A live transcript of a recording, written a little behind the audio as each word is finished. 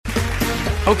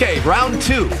Okay, round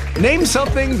 2. Name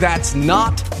something that's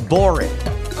not boring.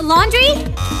 A laundry?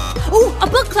 Ooh, a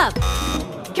book club.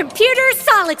 Computer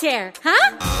solitaire,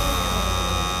 huh?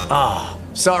 Ah,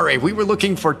 sorry, we were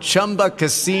looking for Chumba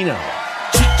Casino.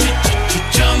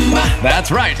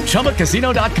 That's right,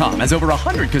 ChumbaCasino.com has over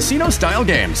 100 casino-style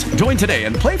games. Join today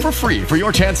and play for free for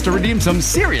your chance to redeem some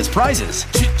serious prizes.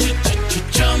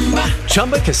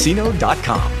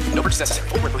 ChumbaCasino.com. No purchase necessary.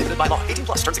 Void where prohibited by law. 18+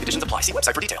 terms and conditions apply. See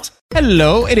website for details.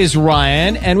 Hello, it is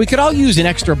Ryan, and we could all use an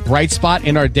extra bright spot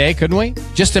in our day, couldn't we?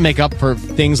 Just to make up for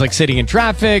things like sitting in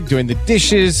traffic, doing the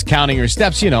dishes, counting your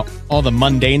steps, all the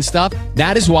mundane stuff.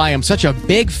 That is why I'm such a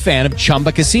big fan of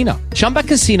Chumba Casino. Chumba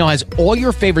Casino has all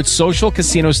your favorite social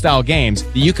casino-style games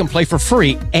that you can play for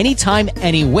free anytime,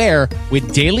 anywhere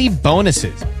with daily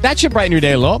bonuses. That should brighten your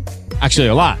day a little. Actually,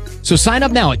 a lot. So sign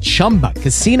up now at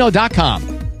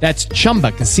ChumbaCasino.com. That's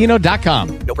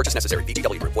ChumbaCasino.com. No purchase necessary.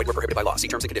 VGW Group. Void where prohibited by law. See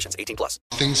terms and conditions. 18+.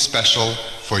 Something special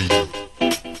for you.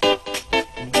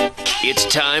 It's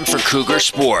time for Cougar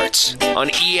Sports on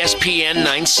ESPN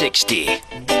 960.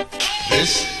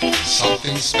 This is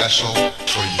something special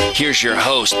for you. Here's your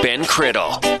host, Ben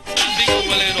Criddle.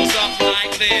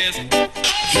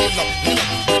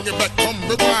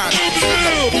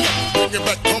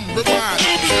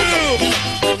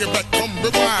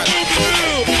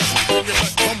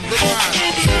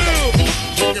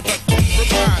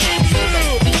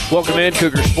 Welcome in,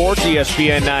 Cougar Sports,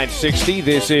 ESPN 960.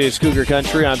 This is Cougar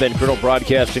Country. I'm Ben Criddle,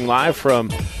 broadcasting live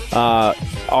from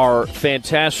our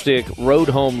fantastic Road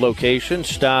Home location.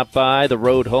 Stop by the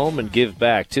Road Home and give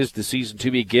back. 'Tis the season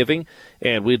to be giving,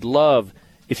 and we'd love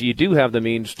if you do have the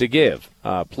means to give.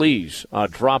 Please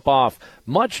drop off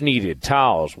much-needed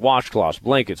towels, washcloths,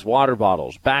 blankets, water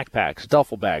bottles, backpacks,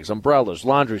 duffel bags, umbrellas,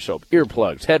 laundry soap,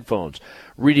 earplugs, headphones,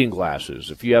 reading glasses.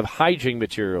 If you have hygiene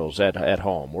materials at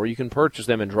home, or you can purchase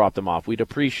them and drop them off, we'd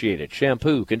appreciate it.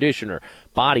 Shampoo, conditioner,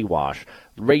 body wash,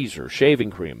 razor, shaving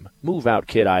cream, move-out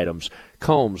kit items,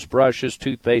 combs, brushes,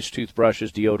 toothpaste,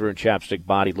 toothbrushes, deodorant, chapstick,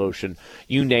 body lotion,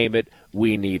 you name it,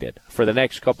 we need it. For the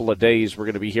next couple of days, we're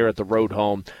going to be here at the Road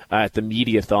Home at the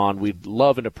Mediathon. We'd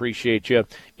love and appreciate you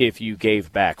if you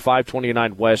gave back.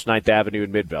 529 West 9th Avenue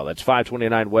in Midvale. That's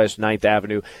 529 West 9th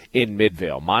Avenue in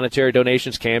Midvale. Monetary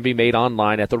donations can be made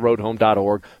online at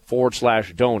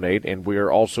theroadhome.org/donate, and we're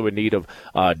also in need of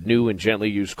new and gently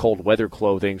used cold weather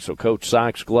clothing, so coats,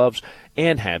 socks, gloves,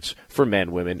 and hats for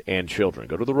men, women, and children.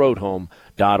 Go to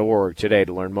theroadhome.org today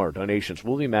to learn more. Donations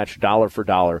will be matched dollar for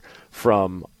dollar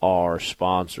from our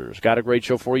sponsors. Got a great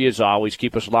show for you as always.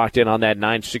 Keep us locked in on that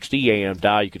 960 AM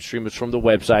dial. You can stream us from the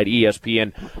website,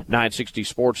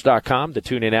 ESPN960sports.com. The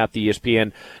TuneIn app, the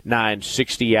ESPN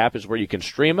 960 app is where you can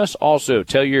stream us. Also,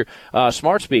 tell your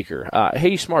smart speaker,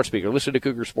 hey, smart speaker, listen to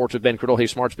Cougar Sports with Ben Criddle. Hey,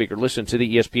 smart speaker, listen to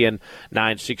the ESPN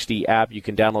 960 app. You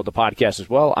can download the podcast as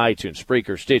well, iTunes,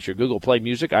 Spreaker, Stitcher, Google Play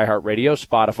Music, iHeartRadio,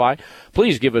 Spotify.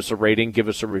 Please give us a rating, give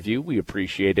us a review. We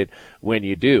appreciate it when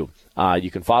you do.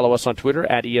 You can follow us on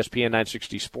Twitter at ESPN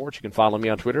 960 Sports. You can follow me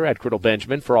on Twitter at Criddle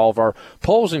Benjamin for all of our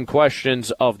polls and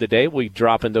questions of the day. We'll be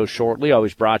dropping those shortly.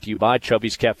 Always brought to you by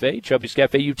Chubby's Cafe,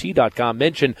 Chubby'sCafeUT.com.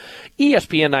 Mention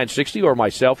ESPN 960 or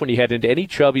myself when you head into any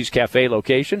Chubby's Cafe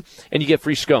location, and you get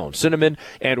free scones, cinnamon,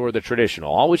 and or the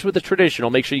traditional. Always with the traditional,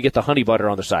 make sure you get the honey butter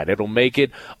on the side. It'll make it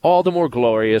all the more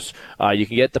glorious. You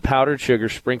can get the powdered sugar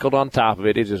sprinkled on top of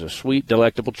it. It is a sweet,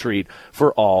 delectable treat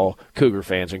for all Cougar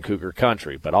fans in Cougar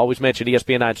Country. But always mention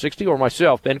ESPN 960 or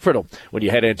myself, Ben Criddle, when you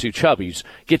head into Chubby's.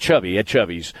 Get chubby at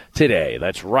Chubby's today.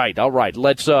 That's right. All right,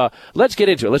 let's get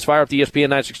into it. Let's fire up the ESPN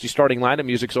 960 starting lineup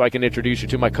music so I can introduce you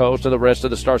to my co-host and the rest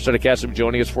of the star-studded cast of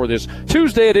joining us for this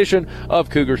Tuesday edition of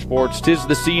Cougar Sports. 'Tis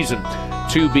the season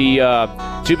to be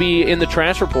in the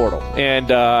transfer portal, and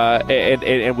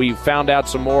we found out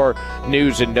some more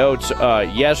news and notes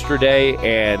yesterday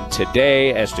and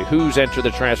today as to who's entered the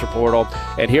transfer portal.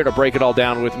 And here to break it all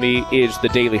down with me is the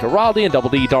Daily Heraldi and Double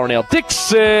D, Darnell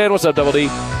Dixon. What's up, Double D?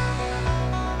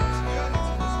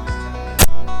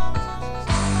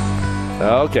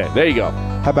 Okay, there you go.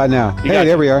 How about now? Hey,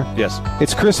 there we are. Yes.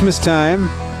 It's Christmas time.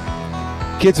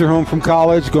 Kids are home from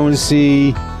college, going to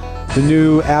see the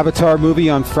new Avatar movie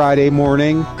on Friday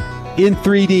morning in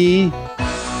 3D.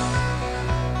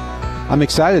 I'm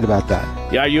excited about that.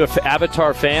 Yeah, are you an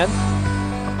Avatar fan?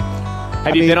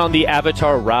 Have you been on the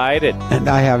Avatar ride? And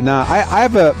I have not. I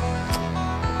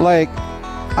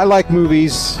like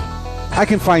movies. I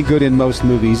can find good in most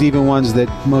movies, even ones that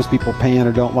most people pan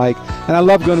or don't like. And I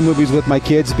love going to movies with my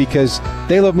kids because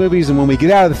they love movies, and when we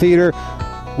get out of the theater,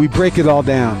 we break it all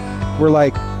down. We're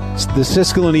like the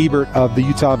Siskel and Ebert of the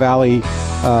Utah Valley.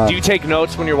 Do you take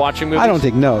notes when you're watching movies? I don't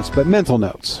take notes, but mental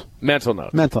notes. Mental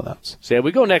notes. Mental notes. See,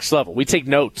 we go next level. We take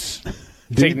notes.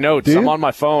 Take notes. do you? I'm on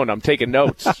my phone. I'm taking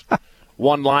notes.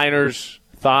 One-liners,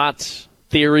 thoughts,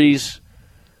 theories,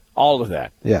 all of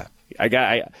that. Yeah.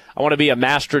 I want to be a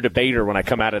master debater when I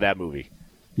come out of that movie.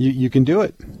 You can do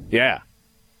it. Yeah.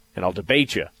 And I'll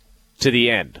debate you to the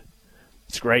end.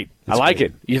 It's great. I like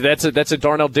it. That's a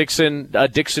Darnell Dixon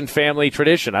family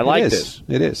tradition. I like this.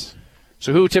 It is.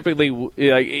 So who typically,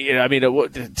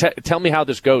 tell me how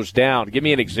this goes down. Give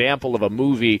me an example of a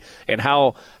movie and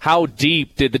how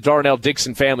deep did the Darnell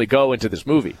Dixon family go into this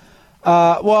movie?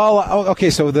 Okay,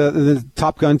 so the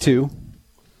Top Gun 2.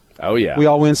 Oh, yeah. We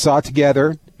all went and saw it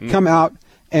together, come out,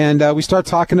 and we start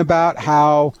talking about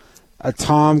how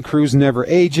Tom Cruise never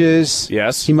ages.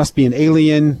 Yes. He must be an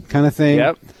alien kind of thing.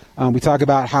 Yep. We talk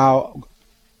about how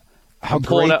I'm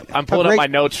pulling up my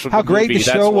notes from how the movie. great the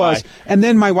show was. And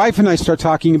then my wife and I start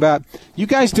talking about, you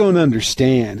guys don't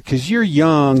understand because you're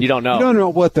young. You don't know. You don't know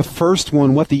what the first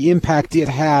one, what the impact it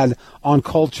had on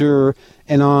culture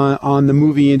and on the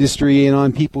movie industry and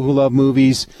on people who love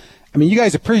movies. I mean, you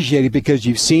guys appreciate it because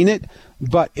you've seen it,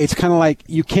 but it's kind of like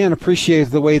you can't appreciate it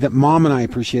the way that Mom and I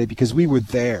appreciate it because we were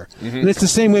there. Mm-hmm. And it's the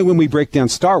same way when we break down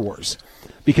Star Wars.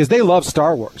 Because they love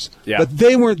Star Wars. Yeah. But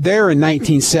they weren't there in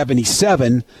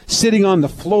 1977 sitting on the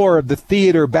floor of the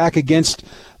theater back against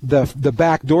the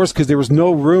back doors because there was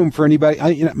no room for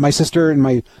anybody. My sister and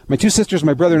my two sisters,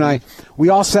 my brother and I, we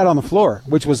all sat on the floor,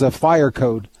 which was a fire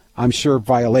code, I'm sure,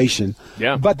 violation.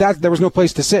 Yeah. But there was no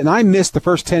place to sit. And I missed the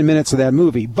first 10 minutes of that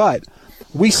movie. But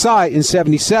we saw it in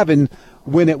 77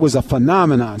 when it was a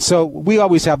phenomenon. So we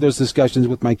always have those discussions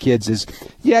with my kids is,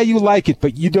 yeah, you like it,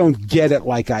 but you don't get it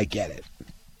like I get it.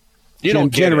 You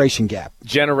don't get generation gap.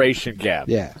 Generation gap.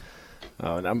 Yeah.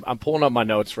 And I'm pulling up my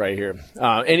notes right here.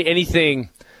 Anything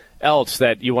else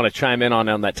that you want to chime in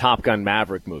on that Top Gun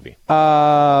Maverick movie?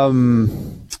 I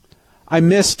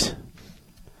missed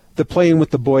the Playing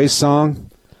with the Boys song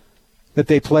that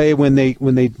they play when the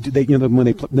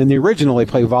original they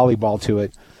play volleyball to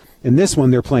it. In this one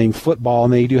they're playing football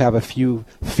and they do have a few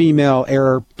female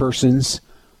air persons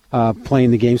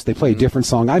playing the games. They play a different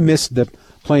song. I missed the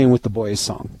Playing with the Boys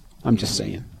song. I'm just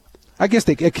saying. I guess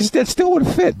because that still would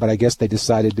have fit, but I guess they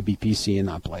decided to be PC and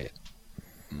not play it.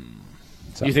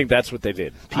 So. You think that's what they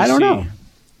did? PC? I don't know.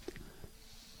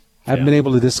 I haven't been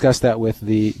able to discuss that with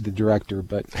the director,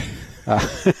 but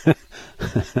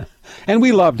and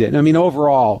we loved it. I mean,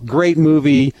 overall, great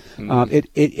movie.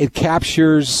 It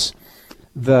captures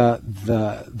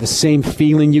the same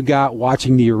feeling you got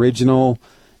watching the original.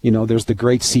 You know, there's the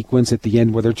great sequence at the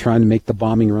end where they're trying to make the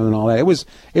bombing run and all that.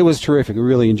 It was terrific. We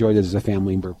really enjoyed it as a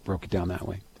family and broke it down that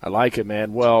way. I like it,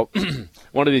 man. Well,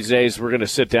 one of these days we're going to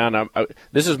sit down.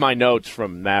 This is my notes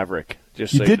from Maverick.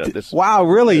 Just so you know. Wow,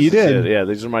 really? You did? Yeah,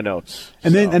 these are my notes.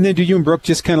 And then do you and Brooke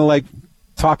just kind of like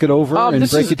talk it over and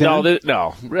break it down?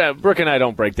 No. Brooke and I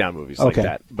don't break down movies like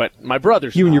that. But my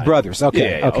brothers. You and your brothers.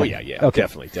 Okay. Yeah. Okay. Oh, yeah. Okay.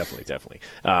 Definitely.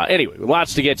 Anyway,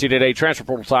 lots to get to today. Transfer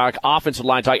portal talk, offensive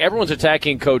line talk. Everyone's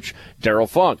attacking Coach Darryl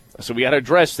Funk. So we got to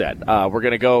address that. We're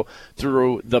going to go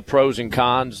through the pros and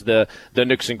cons, the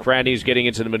nooks and crannies, getting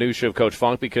into the minutia of Coach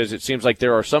Funk, because it seems like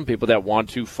there are some people that want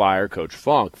to fire Coach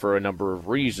Funk for a number of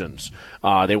reasons.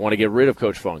 They want to get rid of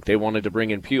Coach Funk. They wanted to bring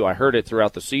in Pugh. I heard it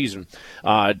throughout the season.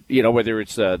 Whether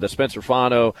it's the Spencer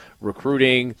Fano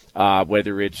recruiting,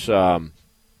 whether it's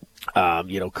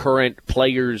current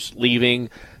players leaving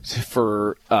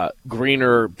for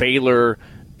greener Baylor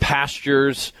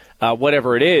pastures,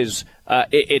 whatever it is.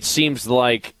 It seems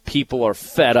like people are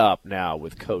fed up now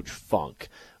with Coach Funk.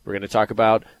 We're going to talk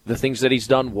about the things that he's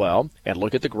done well and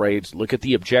look at the grades, look at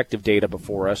the objective data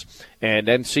before us, and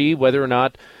then see whether or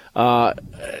not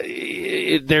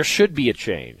there should be a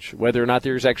change, whether or not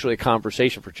there's actually a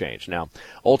conversation for change. Now,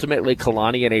 ultimately,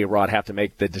 Kalani and A-Rod have to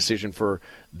make the decision for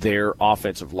their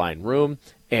offensive line room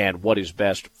and what is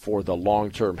best for the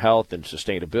long-term health and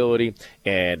sustainability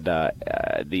and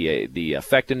the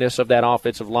effectiveness of that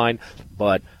offensive line.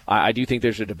 But I do think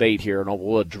there's a debate here, and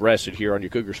we'll address it here on your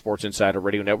Cougar Sports Insider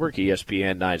Radio Network,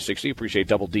 ESPN 960. Appreciate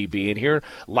Double D being here.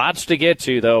 Lots to get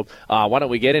to, though. Why don't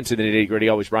we get into the nitty-gritty?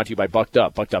 Always brought to you by Bucked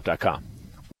Up, buckedup.com.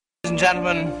 Ladies and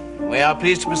gentlemen, we are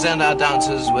pleased to present our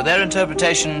dancers with their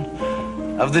interpretation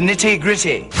of the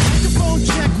nitty-gritty.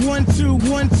 Check 1 2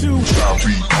 1 2. Stop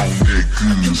beat on that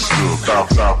good stuff.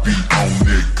 Stop beat on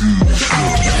that good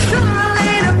stuff. Sooner or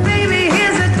later, baby,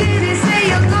 here's a ditty. Say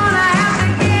you're gonna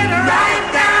have to get right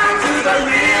down to the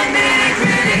real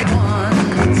nitty-gritty.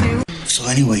 1 2. So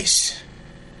anyways,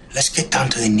 let's get down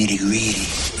to the nitty-gritty.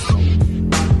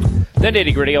 The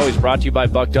Nitty Gritty always brought to you by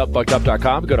Bucked Up,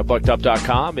 buckedup.com. Go to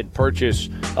buckedup.com and purchase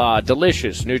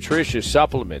delicious, nutritious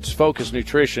supplements, focused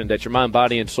nutrition that your mind,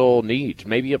 body, and soul needs.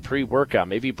 Maybe a pre-workout,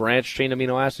 maybe branched-chain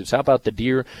amino acids. How about the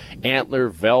Deer Antler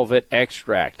Velvet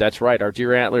Extract? That's right, our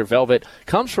Deer Antler Velvet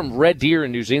comes from Red Deer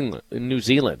in New Zealand,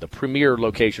 the premier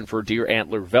location for Deer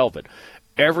Antler Velvet.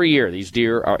 Every year, these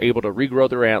deer are able to regrow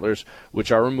their antlers,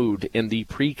 which are removed in the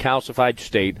pre-calcified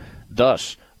state,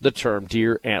 thus the term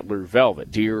deer antler velvet.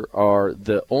 Deer are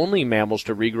the only mammals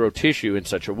to regrow tissue in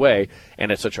such a way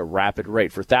and at such a rapid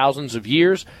rate. For thousands of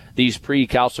years, these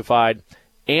pre-calcified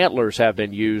antlers have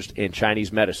been used in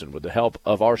Chinese medicine. With the help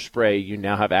of our spray, you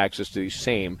now have access to these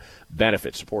same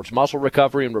benefits. Supports muscle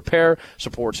recovery and repair,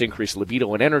 supports increased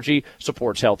libido and energy,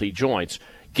 supports healthy joints.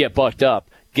 Get bucked up.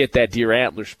 Get that deer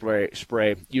antler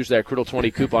spray. Use that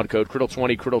Criddle20 coupon code,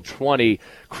 Criddle20,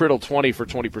 Criddle20 for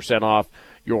 20% off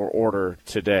your order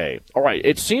today. All right,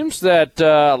 it seems that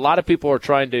a lot of people are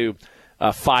trying to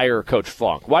fire Coach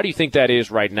Funk. Why do you think that is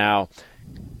right now,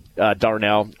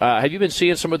 Darnell? Have you been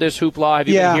seeing some of this hoopla? Have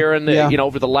you been hearing,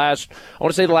 over the last, I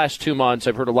want to say the last 2 months,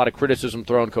 I've heard a lot of criticism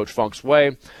thrown Coach Funk's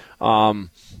way.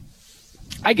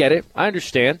 I get it. I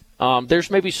understand.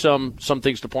 There's maybe some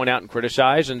things to point out and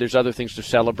criticize, and there's other things to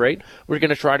celebrate. We're going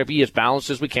to try to be as balanced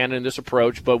as we can in this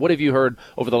approach, but what have you heard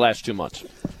over the last 2 months?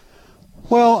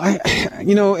 Well,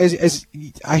 as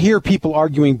I hear people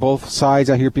arguing both sides,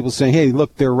 I hear people saying, hey,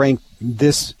 look, they're ranked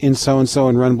this in so-and-so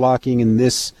in run blocking, and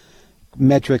this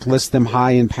metric lists them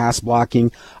high in pass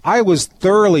blocking. I was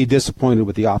thoroughly disappointed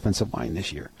with the offensive line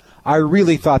this year. I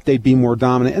really thought they'd be more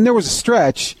dominant, and there was a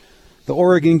stretch, the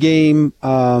Oregon game,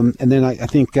 and then I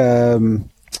think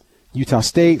Utah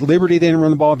State, Liberty, they didn't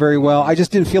run the ball very well. I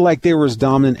just didn't feel like they were as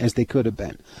dominant as they could have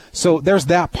been. So there's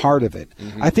that part of it.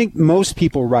 Mm-hmm. I think most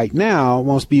people right now,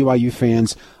 most BYU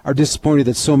fans, are disappointed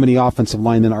that so many offensive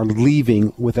linemen are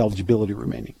leaving with eligibility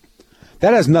remaining.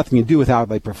 That has nothing to do with how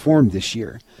they performed this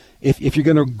year. If you're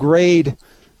going to grade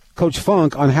Coach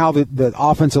Funk on how the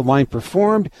offensive line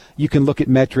performed, you can look at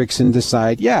metrics and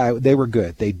decide, yeah, they were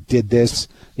good. They did this.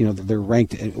 They're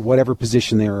ranked at whatever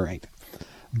position they were ranked.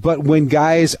 But when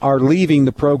guys are leaving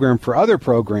the program for other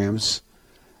programs,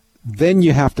 then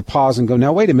you have to pause and go,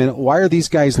 now, wait a minute, why are these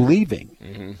guys leaving?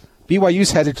 Mm-hmm.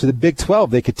 BYU's headed to the Big 12.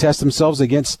 They could test themselves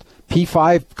against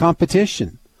P5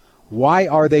 competition. Why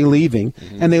are they leaving?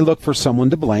 Mm-hmm. And they look for someone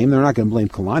to blame. They're not going to blame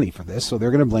Kalani for this, so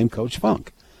they're going to blame Coach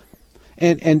Funk.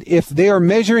 And if they are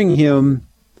measuring him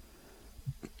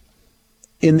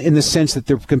in the sense that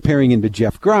they're comparing him to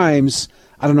Jeff Grimes,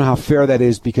 I don't know how fair that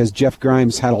is, because Jeff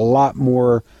Grimes had a lot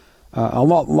longer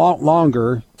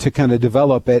to kind of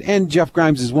develop it. And Jeff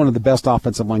Grimes is one of the best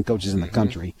offensive line coaches in the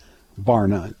country, bar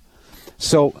none.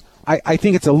 So I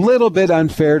think it's a little bit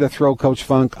unfair to throw Coach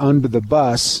Funk under the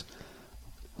bus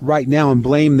right now and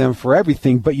blame them for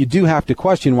everything. But you do have to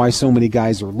question why so many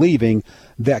guys are leaving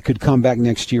that could come back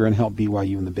next year and help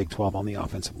BYU in the Big 12 on the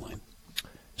offensive line.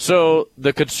 So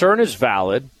the concern is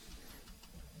valid.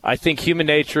 I think human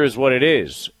nature is what it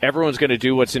is. Everyone's going to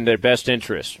do what's in their best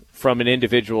interest from an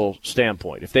individual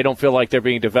standpoint. If they don't feel like they're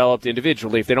being developed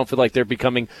individually, if they don't feel like they're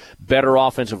becoming better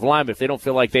offensive linemen, if they don't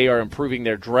feel like they are improving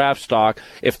their draft stock,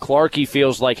 if Clarkey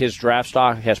feels like his draft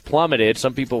stock has plummeted,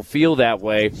 some people feel that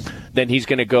way, then he's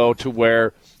going to go to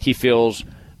where he feels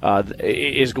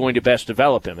is going to best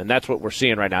develop him, and that's what we're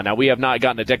seeing right now. Now, we have not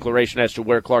gotten a declaration as to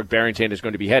where Clark Barrington is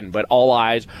going to be heading, but all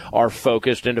eyes are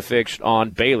focused and fixed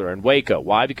on Baylor and Waco.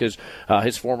 Why? Because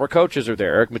his former coaches are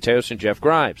there, Eric Mateos and Jeff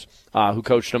Grimes, who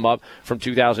coached him up from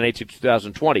 2008 to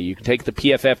 2020. You can take the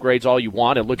PFF grades all you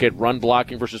want and look at run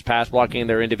blocking versus pass blocking in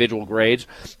their individual grades,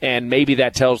 and maybe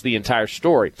that tells the entire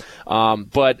story.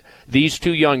 But these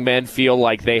two young men feel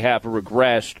like they have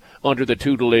regressed under the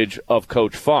tutelage of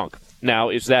Coach Funk. Now,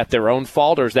 is that their own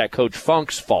fault or is that Coach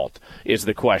Funk's fault is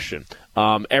the question.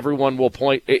 Everyone will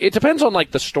point – it depends on,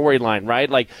 like, the storyline, right?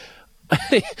 Like,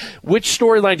 which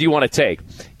storyline do you want to take?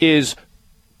 Is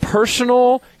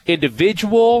personal,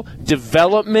 individual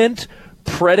development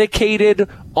predicated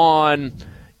on,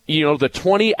 the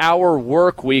 20-hour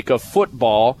work week of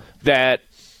football that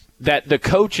the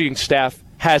coaching staff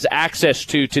has access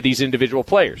to these individual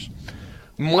players?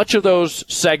 Much of those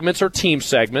segments are team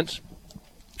segments.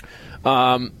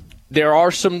 There are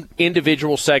some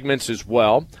individual segments as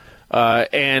well,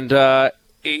 and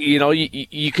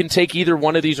you can take either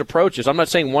one of these approaches. I'm not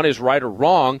saying one is right or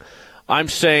wrong. I'm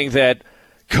saying that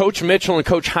Coach Mitchell and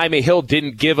Coach Jaime Hill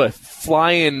didn't give a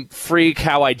flying freak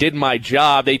how I did my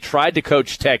job. They tried to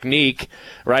coach technique,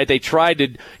 right? They tried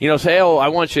to, say, oh, I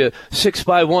want you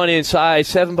 6x1 inside,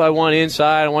 7x1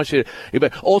 inside. I want you to,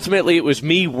 but ultimately it was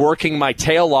me working my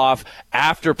tail off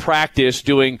after practice,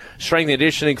 doing strength and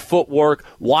conditioning, footwork,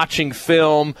 watching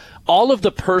film. All of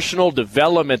the personal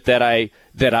development that I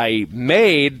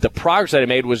made, the progress that I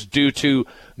made was due to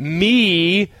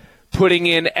me putting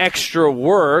in extra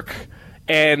work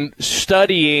and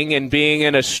studying and being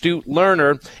an astute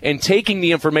learner and taking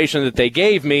the information that they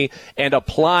gave me and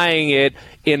applying it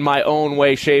in my own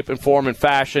way, shape, and form and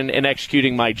fashion and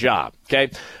executing my job.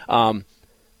 Okay?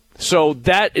 So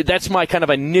that's my kind of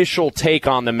initial take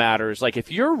on the matter. Is like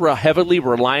if you're heavily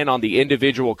relying on the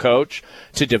individual coach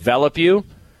to develop you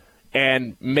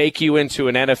and make you into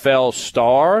an NFL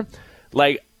star,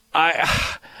 like an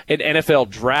NFL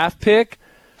draft pick,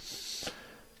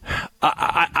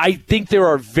 I think there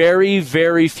are very,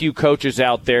 very few coaches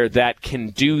out there that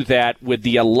can do that with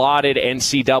the allotted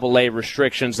NCAA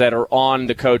restrictions that are on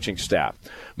the coaching staff.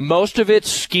 Most of it's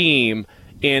scheme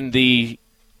in the,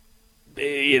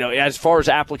 as far as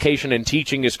application and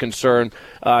teaching is concerned,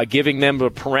 giving them the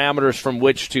parameters from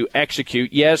which to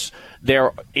execute. Yes,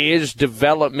 there is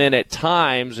development at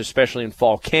times, especially in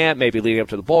fall camp, maybe leading up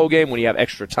to the bowl game, when you have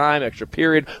extra time, extra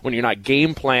period, when you're not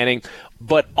game planning.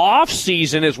 But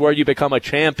off-season is where you become a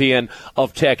champion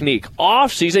of technique.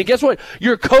 Off-season, guess what?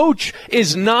 Your coach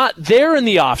is not there in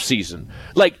the off-season.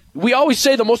 Like, we always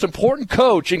say the most important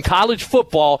coach in college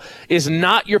football is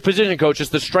not your position coach,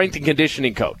 it's the strength and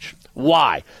conditioning coach.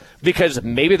 Why? Because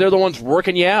maybe they're the ones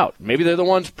working you out. Maybe they're the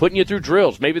ones putting you through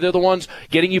drills. Maybe they're the ones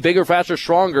getting you bigger, faster,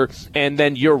 stronger, and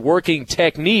then you're working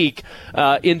technique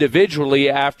individually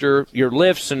after your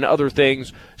lifts and other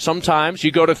things. Sometimes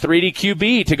you go to 3D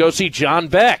QB to go see John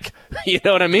Beck. You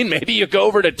know what I mean? Maybe you go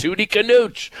over to Tootie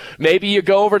Canuch. Maybe you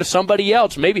go over to somebody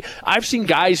else. Maybe I've seen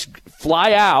guys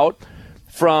fly out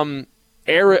from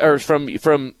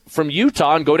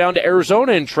Utah and go down to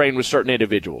Arizona and train with certain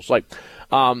individuals. Like,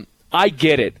 I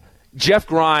get it. Jeff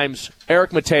Grimes,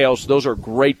 Eric Mateos, those are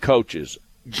great coaches.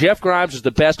 Jeff Grimes is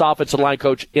the best offensive line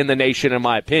coach in the nation, in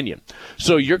my opinion.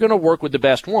 So you're going to work with the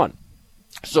best one.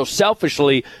 So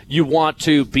selfishly, you want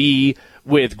to be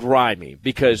with Grimey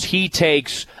because he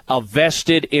takes a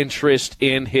vested interest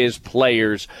in his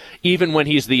players, even when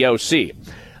he's the OC.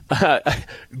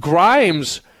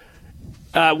 Grimes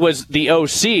was the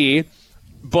OC,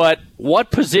 but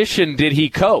what position did he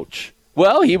coach?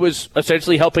 Well, he was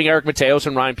essentially helping Eric Mateos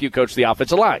and Ryan Pugh coach the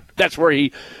offensive line. That's where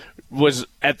he was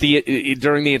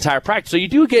during the entire practice. So you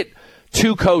do get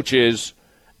two coaches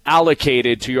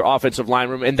allocated to your offensive line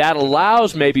room, and that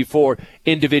allows maybe for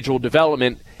individual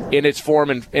development in its form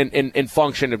and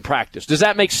function and practice. Does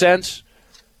that make sense?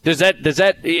 So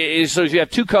if you have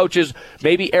two coaches,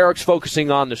 maybe Eric's focusing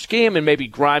on the scheme, and maybe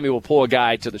Grimey will pull a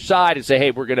guy to the side and say,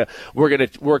 "Hey, we're gonna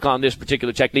work on this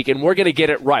particular technique, and we're gonna get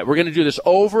it right. We're gonna do this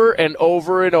over and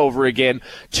over and over again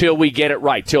till we get it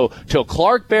right. Till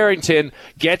Clark Barrington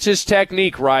gets his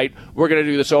technique right. We're gonna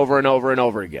do this over and over and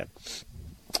over again."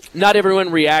 Not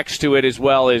everyone reacts to it as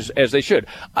well as they should.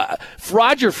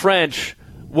 Roger French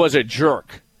was a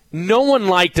jerk. No one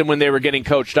liked him when they were getting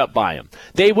coached up by him.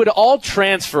 They would all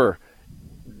transfer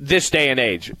this day and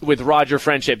age with Roger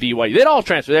French at BYU. They'd all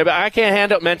transfer. I can't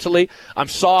handle it mentally. I'm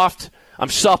soft. I'm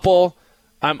supple.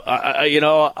 I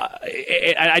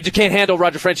just can't handle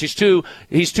Roger French. He's too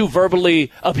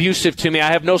verbally abusive to me.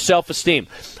 I have no self-esteem.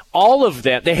 All of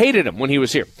them, they hated him when he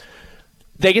was here.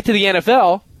 They get to the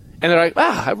NFL, and they're like,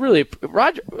 Roger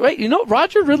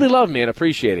really loved me and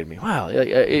appreciated me. Wow,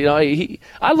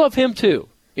 I love him too.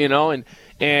 And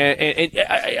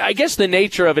I guess the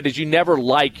nature of it is you never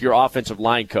like your offensive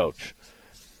line coach.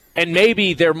 And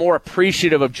maybe they're more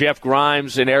appreciative of Jeff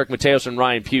Grimes and Eric Mateos and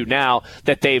Ryan Pugh now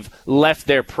that they've left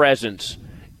their presence.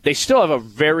 They still have a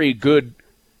very good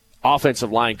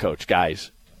offensive line coach,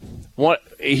 guys.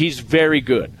 He's very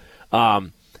good.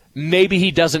 Maybe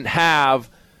he doesn't have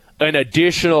an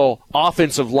additional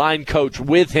offensive line coach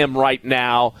with him right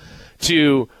now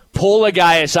to pull a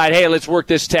guy aside, hey, let's work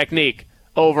this technique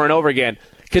over and over again,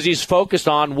 because he's focused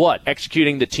on what?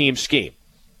 Executing the team scheme.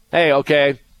 Hey,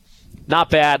 okay, not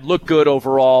bad, look good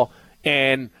overall.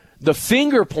 And the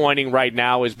finger pointing right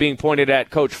now is being pointed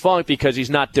at Coach Funk because he's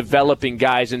not developing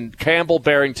guys. And Campbell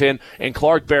Barrington and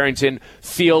Clark Barrington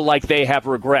feel like they have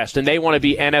regressed, and they want to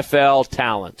be NFL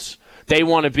talents. They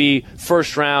want to be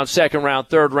first round, second round,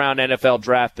 third round NFL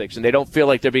draft picks, and they don't feel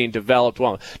like they're being developed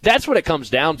well. That's what it comes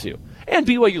down to. And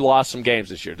BYU lost some games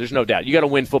this year. There's no doubt. You got to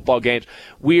win football games.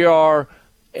 We are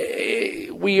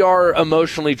we are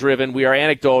emotionally driven. We are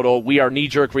anecdotal. We are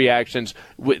knee-jerk reactions.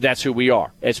 That's who we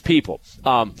are as people.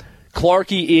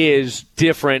 Clarkey is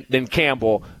different than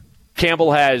Campbell.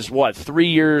 Campbell has, 4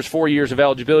 years of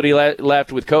eligibility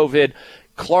left with COVID.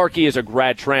 Clarkey is a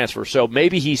grad transfer, so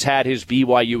maybe he's had his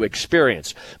BYU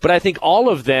experience. But I think all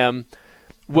of them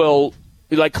will –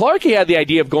 like Clarkey had the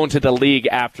idea of going to the league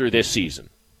after this season.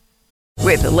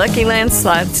 With the Lucky Land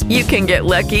Slots, you can get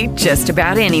lucky just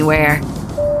about anywhere.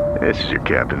 This is your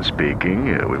captain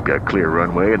speaking. We've got clear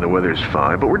runway and the weather's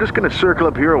fine, but we're just going to circle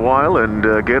up here a while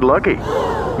and get lucky.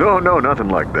 No, nothing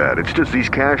like that. It's just these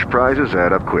cash prizes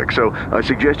add up quick. So I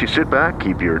suggest you sit back,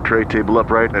 keep your tray table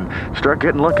upright, and start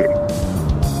getting lucky.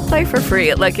 Play for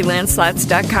free at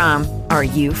LuckyLandSlots.com. Are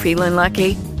you feeling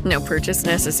lucky? No purchase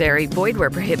necessary. Void where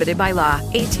prohibited by law.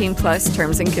 18+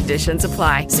 terms and conditions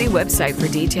apply. See website for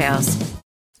details.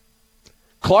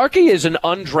 Clarkey is an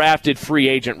undrafted free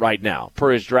agent right now,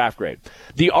 per his draft grade.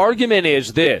 The argument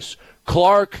is this.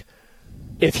 Clark,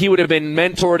 if he would have been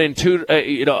mentored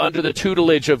under the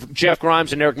tutelage of Jeff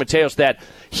Grimes and Eric Mateos, that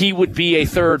he would be a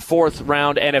third, fourth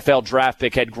round NFL draft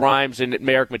pick had Grimes and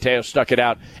Eric Mateos stuck it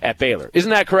out at Baylor.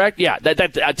 Isn't that correct? Yeah,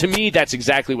 that to me, that's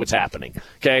exactly what's happening.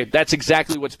 Okay, that's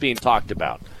exactly what's being talked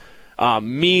about.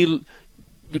 Me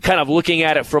kind of looking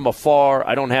at it from afar,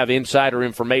 I don't have insider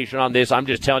information on this. I'm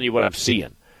just telling you what I'm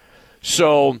seeing.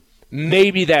 So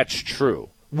maybe that's true.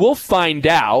 We'll find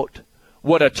out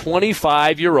what a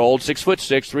 25-year-old,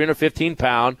 6'6",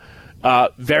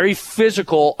 315-pound, very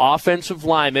physical offensive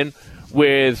lineman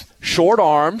with short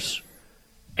arms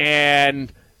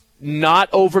and not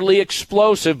overly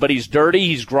explosive, but he's dirty,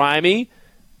 he's grimy,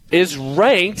 is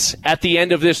ranked at the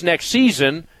end of this next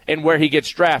season and where he gets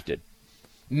drafted.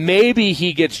 Maybe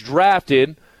he gets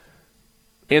drafted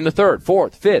in the 3rd,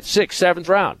 4th, 5th, 6th, 7th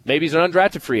round. Maybe he's an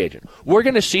undrafted free agent. We're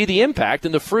going to see the impact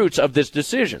and the fruits of this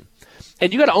decision.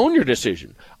 And you got to own your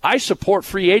decision. I support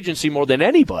free agency more than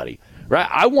anybody. Right?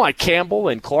 I want Campbell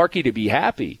and Clarkey to be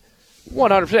happy.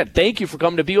 100%. Thank you for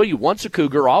coming to BYU. Once a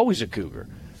Cougar, always a Cougar.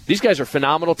 These guys are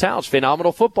phenomenal talents,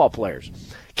 phenomenal football players.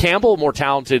 Campbell more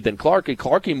talented than Clarkey.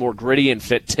 Clarkey more gritty and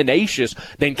tenacious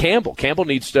than Campbell. Campbell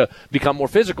needs to become more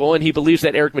physical, and he believes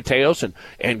that Eric Mateos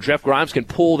and Jeff Grimes can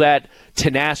pull that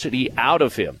tenacity out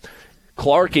of him.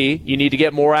 Clarkey, you need to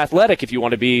get more athletic if you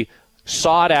want to be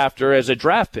sought after as a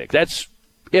draft pick.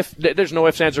 There's no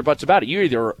ifs, ands, or buts about it. You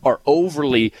either are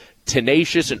overly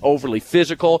tenacious and overly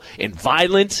physical and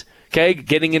violent, okay,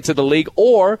 getting into the league,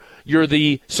 or you're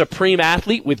the supreme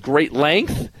athlete with great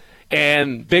length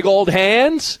and big old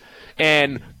hands,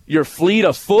 and you're fleet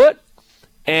of foot,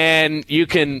 and you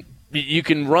can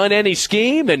run any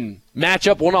scheme and match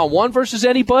up one-on-one versus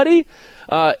anybody.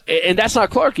 And that's not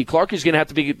Clarkey. Clarkey's going to have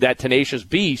to be that tenacious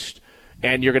beast,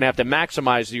 and you're going to have to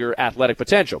maximize your athletic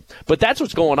potential. But that's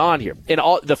what's going on here. And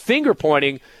the finger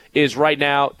pointing is right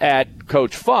now at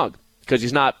Coach Funk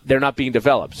because they're not being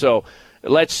developed. So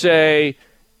let's say,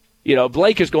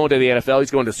 Blake is going to the NFL.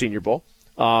 He's going to the Senior Bowl.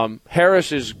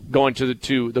 Harris is going to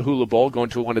the Hula Bowl, going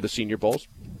to one of the Senior Bowls.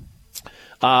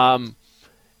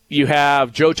 You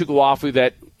have Joe Tukuafu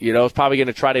that is probably going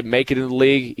to try to make it in the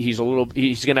league. He's going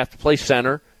to have to play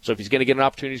center. So if he's going to get an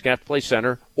opportunity, he's going to have to play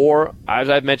center. Or, as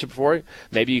I've mentioned before,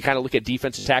 maybe you kind of look at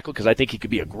defensive tackle because I think he could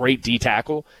be a great D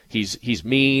tackle. He's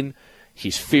mean,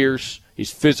 he's fierce,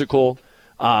 he's physical.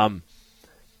 And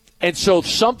so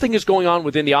something is going on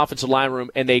within the offensive line room,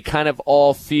 and they kind of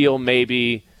all feel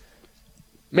maybe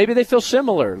they feel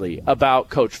similarly about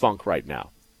Coach Funk right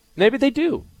now. Maybe they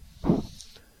do.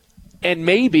 And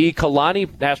maybe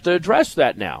Kalani has to address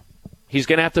that now. He's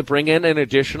going to have to bring in an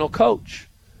additional coach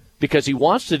because he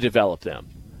wants to develop them.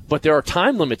 But there are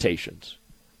time limitations.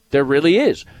 There really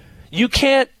is. You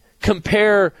can't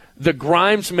compare the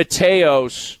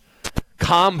Grimes-Mateos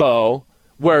combo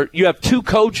where you have two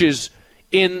coaches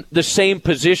in the same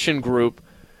position group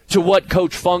to what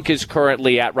Coach Funk is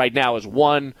currently at right now as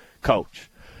one coach.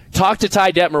 Talk to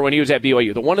Ty Detmer when he was at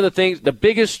BYU. The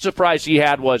biggest surprise he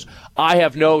had was, I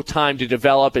have no time to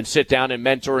develop and sit down and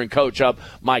mentor and coach up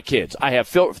my kids. I have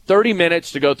 30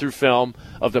 minutes to go through film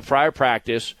of the prior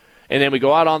practice, and then we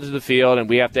go out onto the field and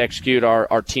we have to execute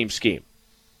our team scheme.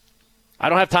 I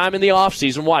don't have time in the off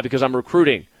season. Why? Because I'm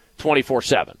recruiting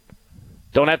 24/7.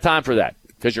 Don't have time for that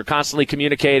because you're constantly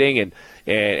communicating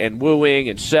and wooing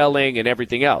and selling and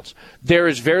everything else. There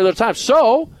is very little time.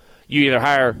 So you either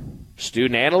hire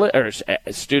student analyst or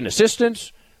student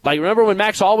assistants. Like, remember when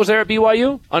Max Hall was there at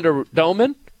BYU under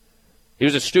Doman? He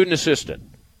was a student assistant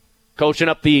coaching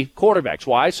up the quarterbacks.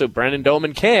 Why? So Brandon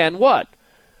Doman can what?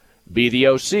 Be the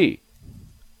OC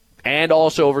and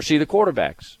also oversee the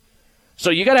quarterbacks. So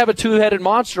you got to have a two-headed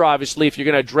monster, obviously, if you're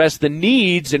going to address the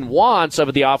needs and wants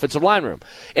of the offensive line room.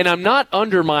 And I'm not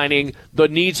undermining the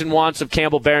needs and wants of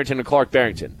Campbell Barrington and Clark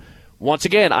Barrington. Once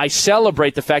again, I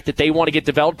celebrate the fact that they want to get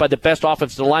developed by the best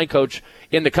offensive line coach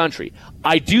in the country.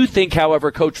 I do think,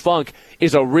 however, Coach Funk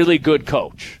is a really good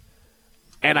coach.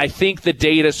 And I think the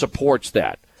data supports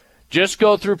that. Just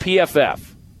go through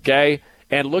PFF, okay,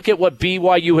 and look at what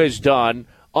BYU has done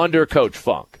under Coach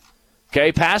Funk.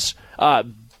 Okay,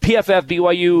 PFF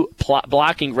BYU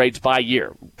blocking rates by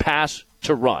year, pass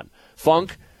to run.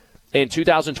 Funk in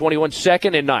 2021,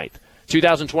 second and ninth.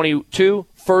 2022,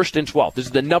 first and 12th. This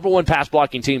is the number one pass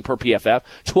blocking team per PFF,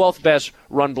 12th best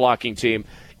run blocking team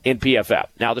in PFF.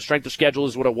 Now, the strength of schedule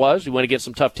is what it was. You went against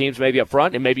some tough teams maybe up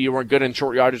front, and maybe you weren't good in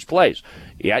short yardage plays.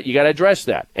 Yeah, you got to address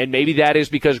that. And maybe that is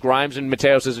because Grimes and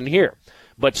Mateos isn't here.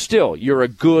 But still, you're a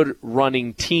good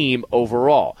running team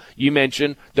overall. You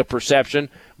mentioned the perception.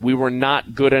 We were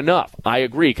not good enough. I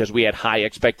agree, because we had high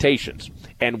expectations.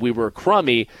 And we were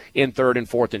crummy in third and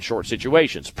fourth and short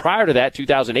situations. Prior to that,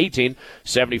 2018,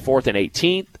 74th and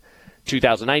 18th.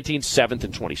 2019, 7th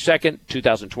and 22nd.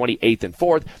 2020, 8th and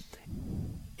 4th.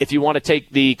 If you want to take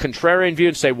the contrarian view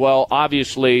and say, well,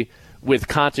 obviously, with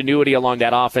continuity along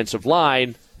that offensive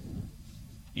line,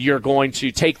 you're going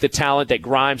to take the talent that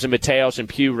Grimes and Mateos and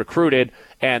Pugh recruited,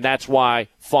 and that's why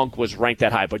Funk was ranked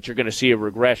that high. But you're going to see a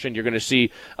regression. You're going to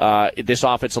see this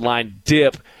offensive line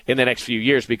dip in the next few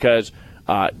years because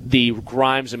the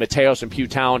Grimes and Mateos and Pugh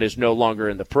talent is no longer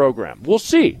in the program. We'll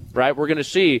see, right? We're going to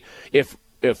see if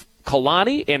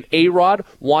Kalani and A-Rod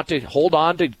want to hold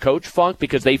on to Coach Funk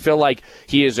because they feel like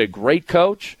he is a great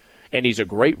coach and he's a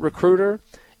great recruiter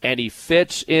and he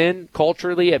fits in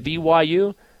culturally at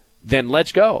BYU, then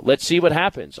let's go. Let's see what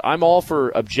happens. I'm all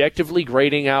for objectively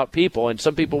grading out people, and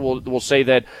some people will say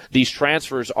that these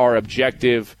transfers are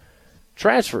objective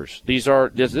transfers. This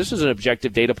is an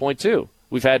objective data point too.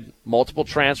 We've had multiple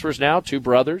transfers now, 2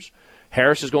 brothers.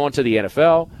 Harris is going to the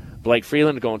NFL. Blake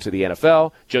Freeland is going to the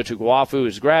NFL. Joe Tuguafu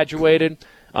has graduated.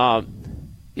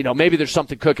 Maybe there's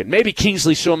something cooking. Maybe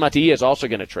Kingsley Suamataia is also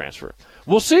going to transfer.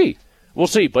 We'll see.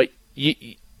 But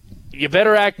you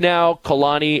better act now,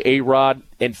 Kalani, A-Rod,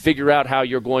 and figure out how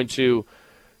you're going to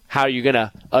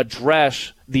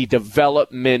address the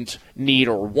development need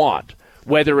or want.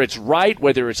 Whether it's right,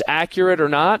 whether it's accurate or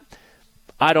not,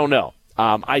 I don't know.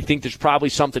 I think there's probably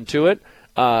something to it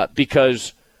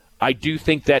because I do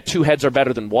think that 2 heads are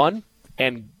better than 1,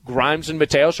 and Grimes and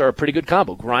Mateos are a pretty good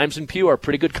combo. Grimes and Pugh are a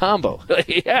pretty good combo.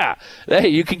 Yeah. Hey,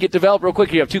 you can get developed real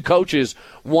quick. You have 2 coaches,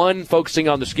 one focusing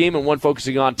on the scheme and one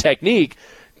focusing on technique.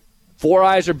 4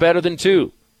 eyes are better than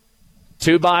 2.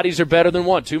 2 bodies are better than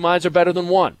 1. 2 minds are better than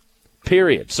 1.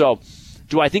 Period. So,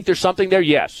 do I think there's something there?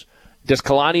 Yes. Does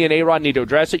Kalani and A-Rod need to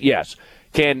address it? Yes.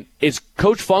 Is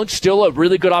Coach Funk still a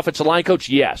really good offensive line coach?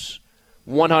 Yes.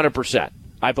 100%.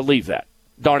 I believe that.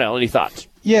 Darnell, any thoughts?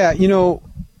 Yeah,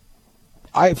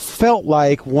 I felt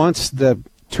like once the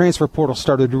transfer portal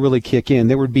started to really kick in,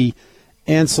 there would be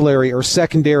ancillary or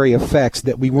secondary effects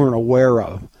that we weren't aware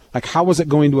of. Like, how was it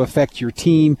going to affect your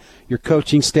team, your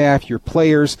coaching staff, your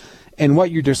players? And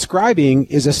what you're describing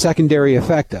is a secondary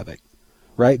effect of it,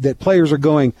 right? That players are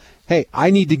going, hey, I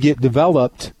need to get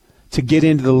developed to get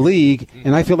into the league,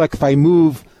 and I feel like if I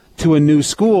move to a new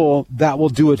school, that will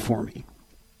do it for me.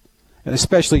 And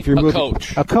especially if you're moving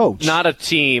a coach, not a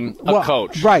team, a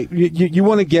coach, right? You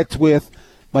want to get with,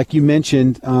 like you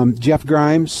mentioned, Jeff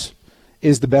Grimes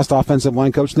is the best offensive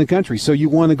line coach in the country, so you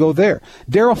want to go there.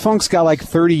 Daryl Funk's got like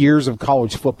 30 years of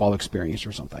college football experience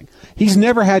or something. He's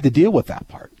never had to deal with that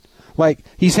part. Like,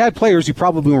 he's had players who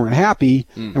probably weren't happy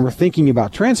and were thinking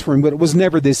about transferring, but it was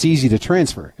never this easy to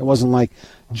transfer. It wasn't like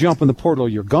jump in the portal,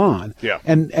 you're gone. Yeah.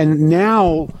 And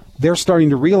now they're starting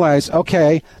to realize,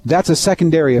 okay, that's a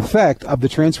secondary effect of the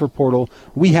transfer portal.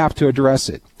 We have to address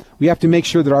it. We have to make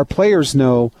sure that our players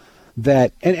know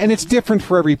that, and it's different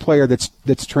for every player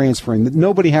that's transferring, that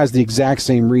nobody has the exact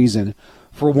same reason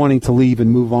for wanting to leave and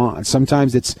move on.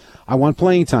 Sometimes it's, I want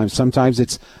playing time. Sometimes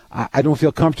it's, I don't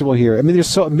feel comfortable here. I mean,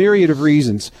 there's a myriad of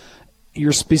reasons.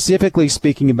 You're specifically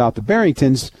speaking about the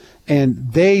Barringtons,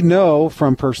 and they know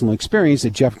from personal experience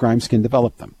that Jeff Grimes can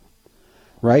develop them,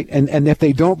 right? And if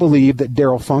they don't believe that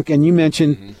Daryl Funk, and you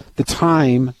mentioned the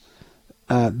time,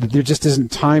 there just isn't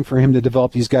time for him to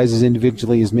develop these guys as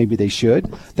individually as maybe they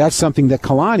should. That's something that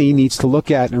Kalani needs to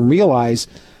look at and realize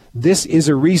this is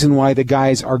a reason why the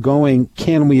guys are going,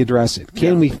 can we address it?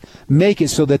 Can we make it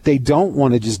so that they don't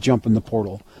want to just jump in the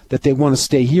portal, that they want to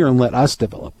stay here and let us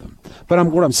develop them? But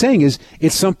what I'm saying is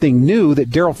it's something new that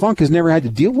Daryl Funk has never had to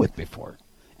deal with before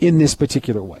in this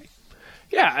particular way.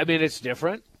 Yeah, I mean, it's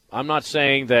different. I'm not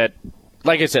saying that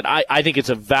like I said, I think it's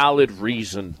a valid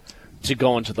reason to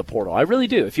go into the portal. I really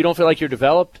do. If you don't feel like you're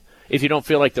developed, if you don't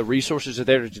feel like the resources are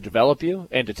there to develop you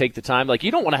and to take the time, like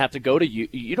you don't want to have to go to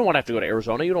you don't want to have to go to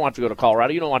Arizona, you don't want to go to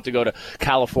Colorado, you don't want to go to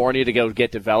California to go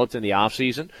get developed in the off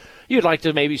season. You'd like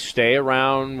to maybe stay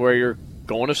around where you're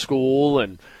going to school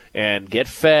and get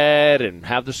fed and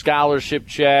have the scholarship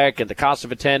check and the cost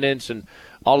of attendance and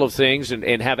all of things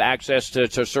and have access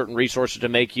to certain resources to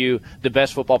make you the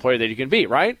best football player that you can be,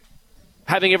 right?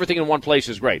 Having everything in one place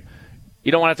is great.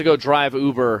 You don't want to have to go drive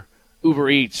Uber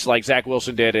Eats like Zach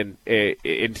Wilson did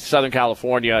in Southern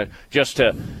California just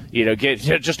to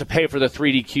just to pay for the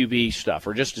 3D QB stuff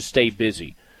or just to stay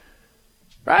busy,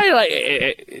 right?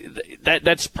 Like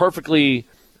that's perfectly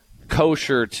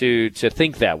kosher to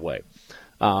think that way,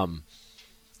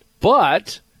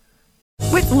 but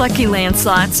with Lucky Land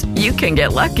Slots, you can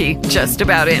get lucky just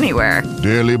about anywhere.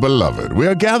 Dearly beloved, we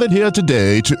are gathered here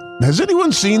today to... Has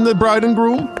anyone seen the bride and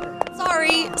groom?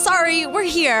 Sorry, we're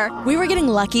here. We were getting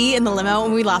lucky in the limo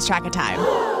and we lost track of time.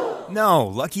 No,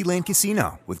 Lucky Land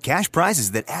Casino, with cash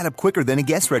prizes that add up quicker than a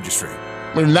guest registry.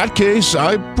 In that case,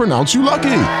 I pronounce you lucky.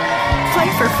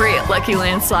 Play for free at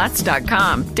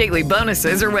LuckyLandSlots.com. Daily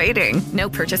bonuses are waiting. No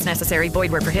purchase necessary.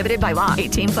 Void where prohibited by law.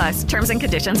 18+. Terms and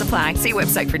conditions apply. See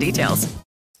website for details.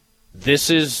 This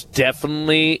is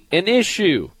definitely an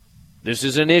issue. This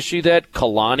is an issue that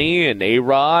Kalani and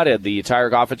A-Rod and the entire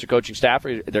offensive coaching staff,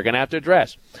 they're going to have to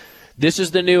address. This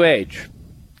is the new age,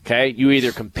 okay? You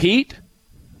either compete,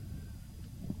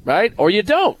 right, or you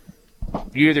don't.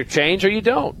 You either change or you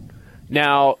don't.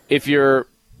 Now, if you're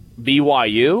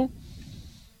BYU,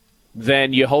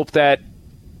 then you hope that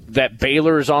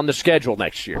Baylor is on the schedule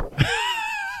next year.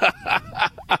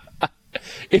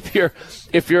 If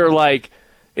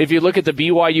you look at the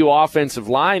BYU offensive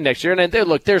line next year, and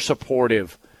they're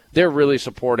supportive. They're really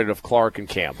supportive of Clark and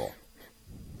Campbell.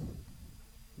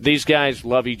 These guys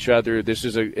love each other. This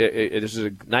is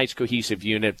a nice cohesive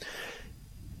unit.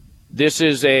 This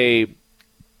is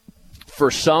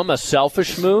for some a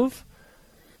selfish move,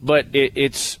 but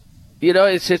it's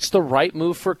the right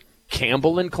move for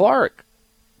Campbell and Clark,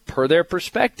 per their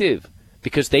perspective,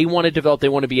 because they want to develop. They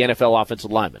want to be NFL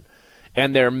offensive linemen,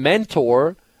 and their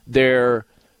mentors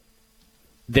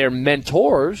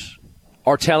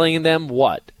are telling them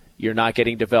what? You're not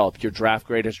getting developed. Your draft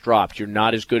grade has dropped. You're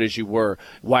not as good as you were.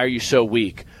 Why are you so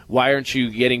weak? Why aren't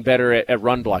you getting better at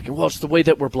run blocking? Well, it's the way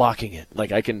that we're blocking it.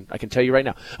 Like I can tell you right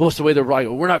now. Well, it's the way they're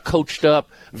blocking. We're not coached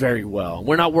up very well.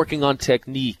 We're not working on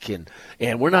technique, and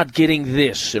we're not getting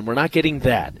this, and we're not getting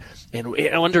that. And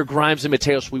under Grimes and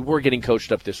Mateos, we were getting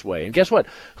coached up this way. And guess what?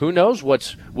 Who knows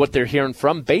what they're hearing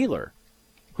from Baylor?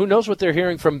 Who knows what they're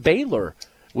hearing from Baylor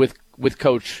with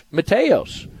Coach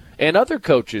Mateos and other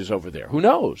coaches over there? Who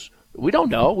knows? We don't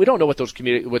know. We don't know what those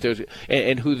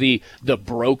and who the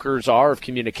brokers are of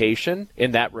communication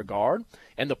in that regard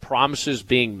and the promises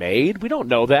being made. We don't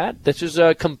know that. This is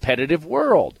a competitive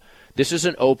world. This is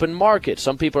an open market.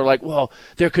 Some people are like, well,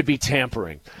 there could be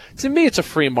tampering. To me, it's a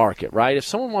free market, right? If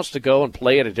someone wants to go and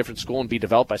play at a different school and be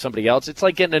developed by somebody else, it's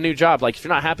like getting a new job. Like if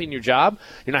you're not happy in your job,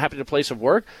 you're not happy in the place of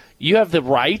work, you have the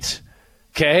right,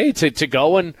 okay, to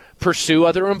go and pursue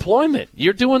other employment.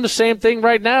 You're doing the same thing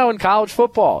right now in college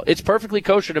football. It's perfectly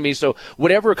kosher to me. So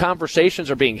whatever conversations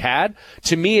are being had,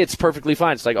 to me, it's perfectly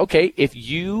fine. It's like, okay, if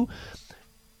you –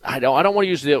 I don't want to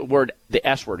use the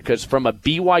S word, because from a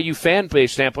BYU fan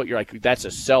base standpoint, you're like, that's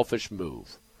a selfish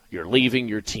move. You're leaving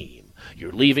your team.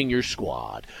 You're leaving your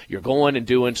squad. You're going and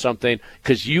doing something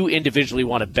because you individually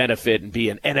want to benefit and be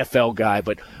an NFL guy,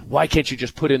 but why can't you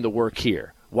just put in the work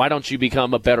here? Why don't you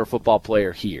become a better football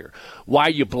player here? Why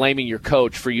are you blaming your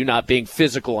coach for you not being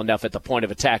physical enough at the point of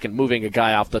attack and moving a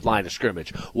guy off the line of scrimmage?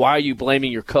 Why are you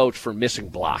blaming your coach for missing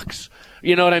blocks?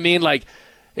 You know what I mean? Like,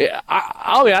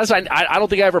 I'll be honest, I don't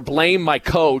think I ever blamed my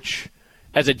coach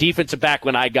as a defensive back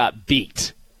when I got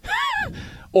beat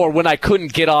or when I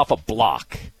couldn't get off a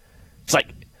block. It's like,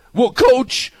 well,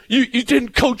 coach, you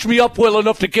didn't coach me up well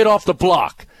enough to get off the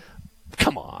block.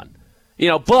 Come on.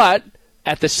 But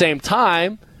at the same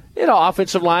time,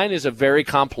 offensive line is a very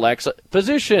complex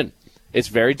position. It's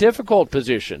a very difficult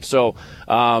position. So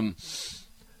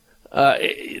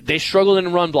they struggle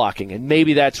in run blocking, and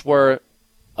maybe that's where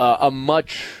a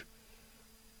much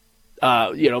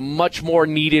more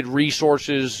needed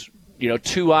resources.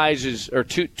 Two eyes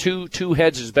two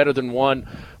heads is better than one.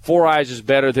 4 eyes is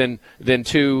better than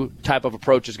two type of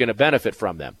approach is going to benefit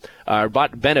from them,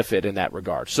 benefit in that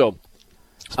regard. So,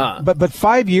 but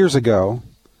 5 years ago,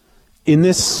 in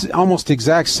this almost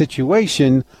exact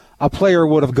situation, a player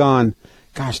would have gone,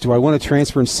 "Gosh, do I want to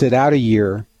transfer and sit out a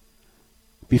year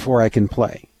before I can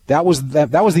play?" That was the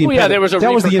impediment. Yeah, there was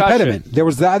that was the repercussion. impediment. There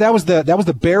was that was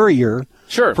the barrier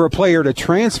for a player to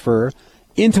transfer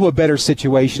into a better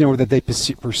situation, or that they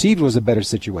perceived was a better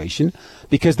situation,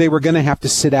 because they were going to have to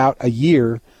sit out a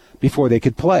year before they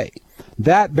could play.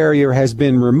 That barrier has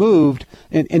been removed,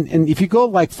 and if you go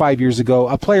like 5 years ago,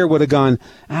 a player would have gone,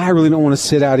 I really don't want to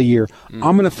sit out a year.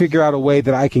 I'm going to figure out a way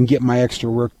that I can get my extra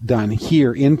work done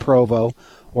here in Provo,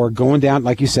 or going down,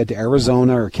 like you said, to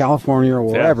Arizona or California or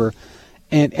wherever.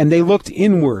 Yeah. And they looked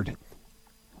inward.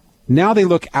 Now they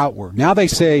look outward. Now they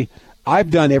say,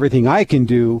 I've done everything I can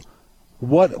do.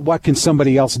 What can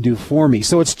somebody else do for me?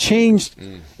 So it's changed.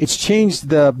 It's changed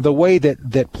the way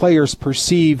that players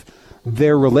perceive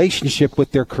their relationship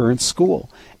with their current school,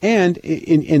 and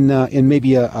in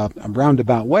maybe a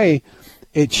roundabout way,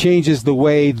 it changes the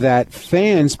way that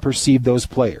fans perceive those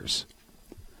players.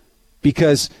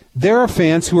 Because there are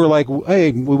fans who are like,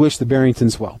 hey, we wish the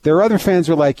Barringtons well. There are other fans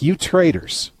who are like, you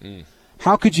traitors.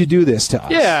 How could you do this to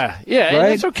us? Yeah, right?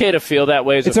 And it's okay to feel that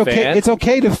way as a fan. It's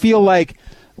okay to feel like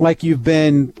you've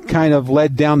been kind of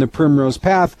led down the primrose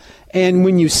path. And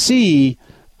when you see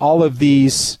all of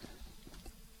these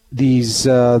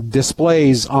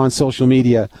displays on social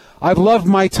media, I've loved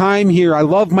my time here. I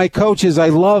love my coaches. I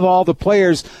love all the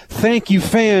players. Thank you,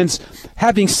 fans.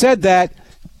 Having said that,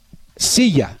 see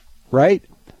ya, right?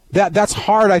 That's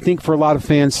hard, I think, for a lot of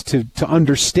fans to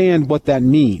understand what that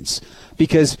means,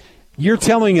 because you're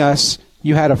telling us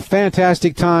you had a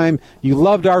fantastic time, you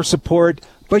loved our support,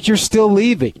 but you're still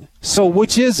leaving. So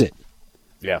which is it?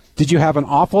 Yeah. Did you have an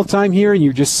awful time here and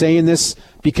you're just saying this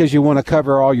because you want to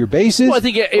cover all your bases? Well, I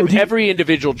think every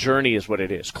individual journey is what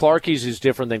it is. Clarkie's is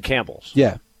different than Campbell's.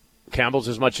 Yeah. Campbell's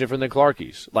is much different than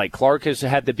Clarkie's. Like, Clark has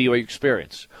had the BYU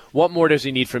experience. What more does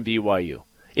he need from BYU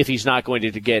if he's not going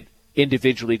to get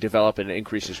individually develop and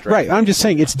increase his strength? Right. I'm just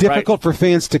saying it's difficult for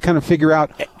fans to kind of figure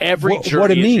out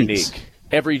what it means. Unique.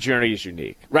 Every journey is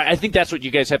unique. Right. I think that's what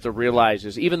you guys have to realize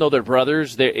is, even though they're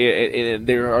brothers,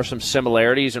 there are some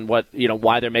similarities in what,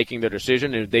 why they're making their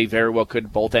decision, and they very well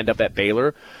could both end up at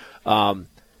Baylor. They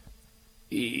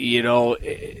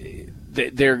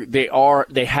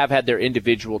have had their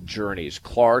individual journeys.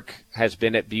 Clark has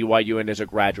been at BYU and is a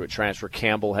graduate transfer.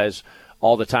 Campbell has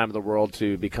all the time in the world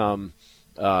to become,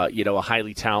 a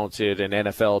highly talented and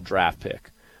NFL draft pick.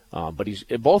 But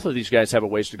both of these guys have a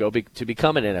ways to go to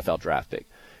become an NFL draft pick.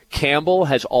 Campbell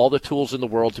has all the tools in the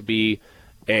world to be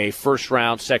a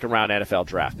first-round, second-round NFL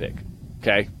draft pick.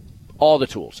 Okay? All the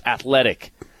tools.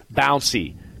 Athletic,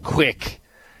 bouncy, quick.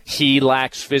 He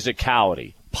lacks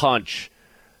physicality, punch,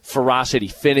 ferocity,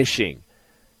 finishing,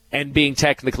 and being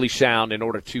technically sound in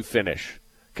order to finish.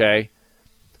 Okay?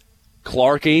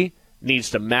 Clarkie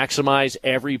needs to maximize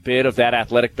every bit of that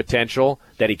athletic potential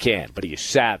that he can, but he is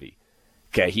savvy.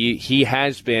 Okay, he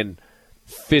has been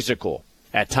physical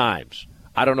at times.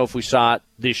 I don't know if we saw it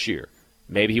this year.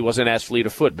 Maybe he wasn't as fleet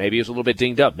of foot. Maybe he was a little bit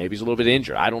dinged up. Maybe he's a little bit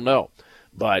injured. I don't know.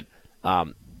 But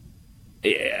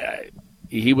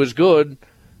he was good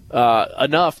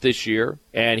enough this year,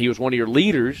 and he was one of your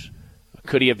leaders.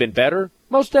 Could he have been better?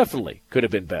 Most definitely could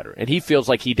have been better. And he feels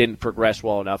like he didn't progress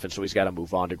well enough, and so he's got to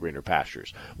move on to greener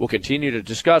pastures. We'll continue to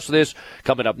discuss this.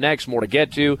 Coming up next, more to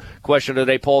get to. Question of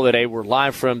the day, poll today. We're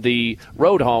live from the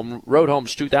Road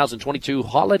Home's 2022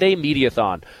 Holiday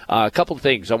Mediathon. A couple of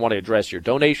things I want to address here.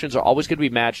 Donations are always going to be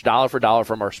matched dollar for dollar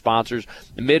from our sponsors.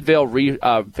 The Midvale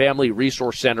Family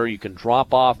Resource Center. You can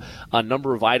drop off a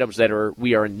number of items that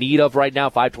we are in need of right now.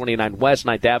 529 West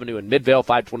 9th Avenue in Midvale,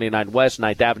 529 West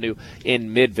 9th Avenue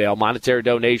in Midvale. Monetary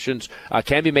donations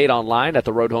can be made online at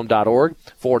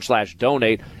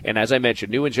theroadhome.org/donate. And as I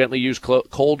mentioned, new and gently used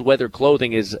cold weather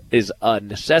clothing is a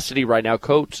necessity right now.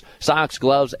 Coats, socks,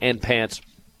 gloves, and pants,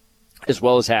 as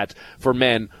well as hats for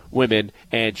men, women,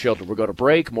 and children. We'll go to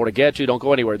break. More to get to. Don't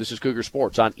go anywhere. This is Cougar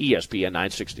Sports on ESPN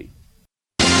 960.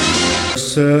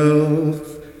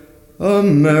 A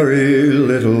merry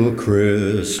little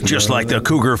Christmas. Just like the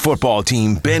Cougar football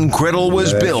team, Ben Criddle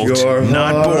was built,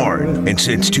 not born. And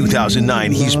since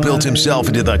 2009, he's built himself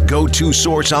into the go-to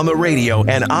source on the radio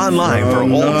and online for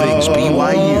all things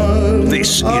BYU.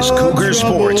 This is Cougar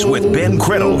Sports with Ben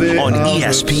Criddle on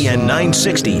ESPN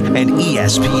 960 and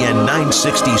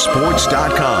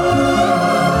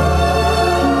ESPN960sports.com.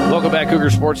 Welcome back,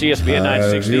 Cougar Sports, ESPN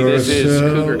 960. This is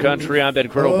Cougar Country. I'm Ben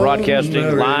Criddle,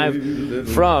 broadcasting live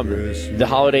from the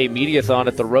Holiday Mediathon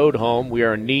at the Road Home. We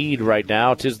are in need right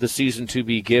now. 'Tis the season to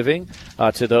be giving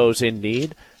to those in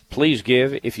need. Please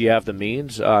give if you have the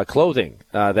means. Clothing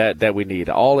that we need.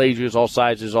 All ages, all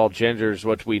sizes, all genders,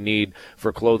 what we need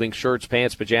for clothing. Shirts,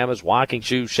 pants, pajamas, walking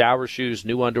shoes, shower shoes,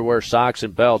 new underwear, socks,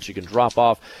 and belts. You can drop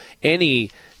off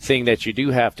anything that you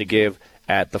do have to give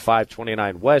at the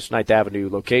 529 West 9th Avenue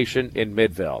location in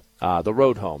Midvale. The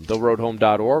Road Home,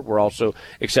 theroadhome.org. We're also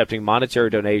accepting monetary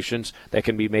donations that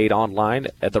can be made online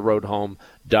at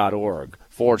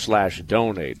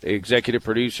theroadhome.org/donate. Executive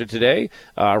producer today,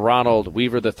 Ronald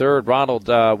Weaver III. Ronald,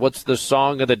 what's the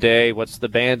song of the day? What's the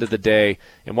band of the day?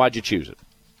 And why'd you choose it?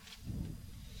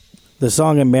 The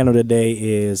song and band of the day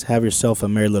is Have Yourself a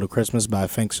Merry Little Christmas by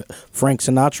Frank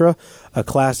Sinatra, a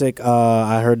classic.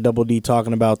 I heard Double D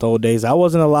talking about the old days. I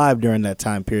wasn't alive during that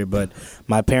time period, but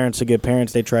my parents are good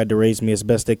parents. They tried to raise me as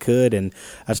best they could, and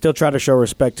I still try to show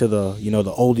respect to the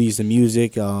oldies, the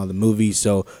music, the movies,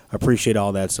 so I appreciate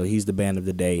all that. So he's the band of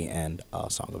the day and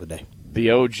song of the day. The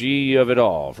OG of it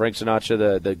all, Frank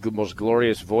Sinatra, the most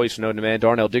glorious voice known to man.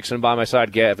 Darnell Dixon by my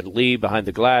side, Gavin Lee behind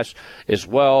the glass as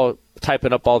well,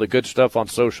 typing up all the good stuff on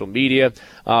social media.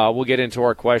 We'll get into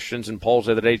our questions and polls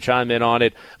of the day. Chime in on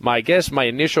it. My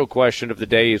initial question of the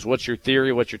day is, what's your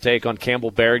theory, what's your take on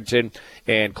Campbell Barrington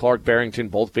and Clark Barrington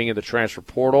both being in the transfer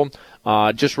portal?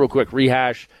 Just real quick,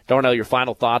 rehash. Darnell, your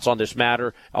final thoughts on this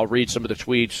matter. I'll read some of the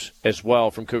tweets as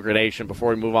well from Cougar Nation before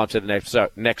we move on to the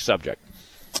next subject.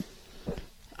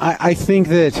 I think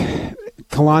that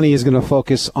Kalani is going to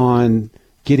focus on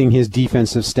getting his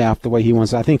defensive staff the way he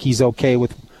wants. I think he's okay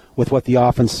with what the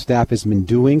offensive staff has been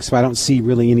doing, so I don't see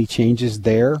really any changes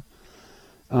there.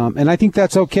 And I think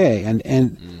that's okay.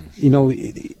 And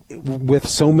with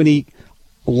so many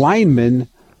linemen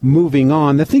moving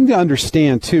on, the thing to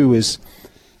understand, too, is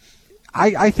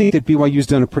I think that BYU's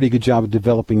done a pretty good job of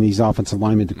developing these offensive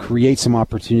linemen to create some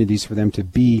opportunities for them to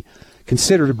be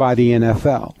considered by the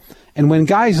NFL. And when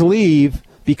guys leave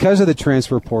because of the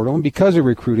transfer portal and because of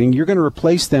recruiting, you're going to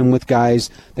replace them with guys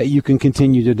that you can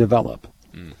continue to develop.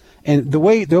 And the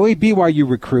way BYU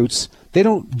recruits, they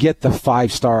don't get the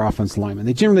 5-star offensive linemen.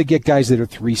 They generally get guys that are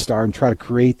 3-star and try to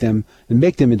create them and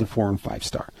make them into 4- and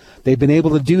 5-star. They've been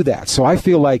able to do that. So I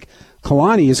feel like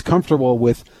Kalani is comfortable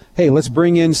with, hey, let's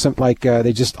bring in some,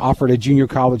 they just offered a junior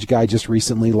college guy just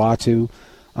recently, Latu.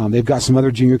 They've got some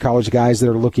other junior college guys that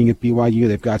are looking at BYU.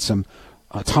 They've got some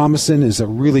Thomason is a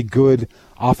really good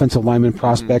offensive lineman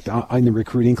prospect in the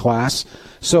recruiting class.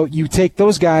 So you take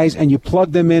those guys and you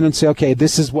plug them in and say, okay,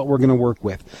 this is what we're going to work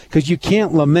with. Because you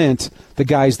can't lament the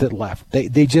guys that left. They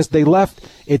left.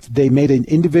 They made an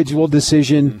individual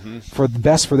decision for the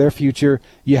best for their future.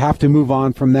 You have to move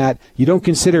on from that. You don't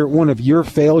consider it one of your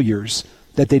failures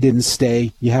that they didn't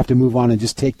stay. You have to move on and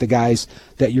just take the guys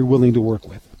that you're willing to work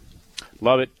with.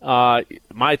 Love it.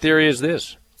 My theory is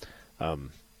this.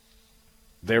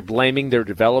 They're blaming their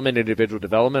individual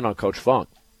development on Coach Funk.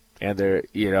 And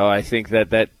I think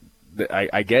that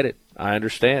I get it. I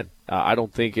understand. I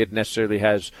don't think it necessarily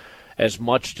has as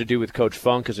much to do with Coach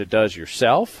Funk as it does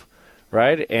yourself,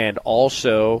 right? And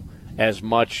also as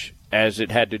much as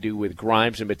it had to do with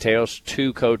Grimes and Mateos,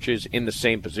 two coaches in the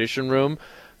same position room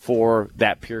for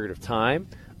that period of time.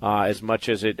 As much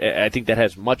as I think that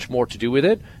has much more to do with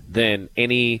it than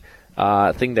any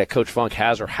thing that Coach Funk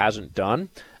has or hasn't done.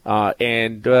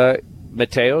 And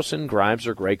Mateos and Grimes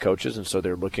are great coaches, and so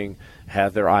they're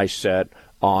have their eyes set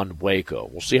on Waco.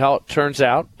 We'll see how it turns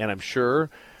out, and I'm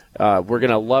sure we're going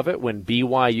to love it when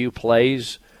BYU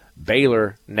plays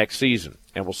Baylor next season,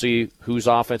 and we'll see whose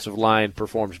offensive line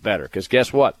performs better. Because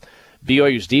guess what?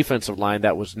 BYU's defensive line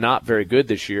that was not very good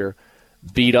this year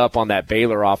beat up on that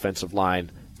Baylor offensive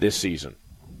line this season.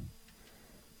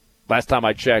 Last time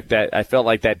I checked, I felt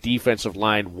like that defensive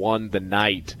line won the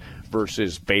night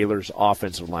versus Baylor's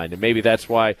offensive line. And maybe that's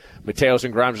why Mateos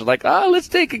and Grimes are like, let's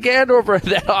take a gander over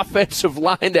that offensive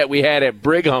line that we had at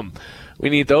Brigham. We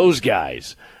need those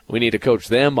guys. We need to coach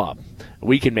them up.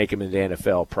 We can make them into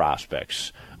NFL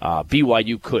prospects.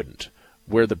 BYU couldn't.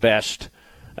 We're the best,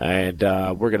 and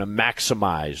we're going to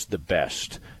maximize the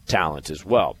best talent as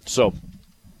well. So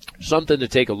something to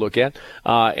take a look at,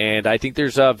 and I think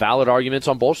there's valid arguments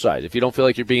on both sides. If you don't feel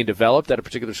like you're being developed at a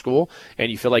particular school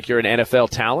and you feel like you're an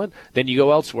NFL talent, then you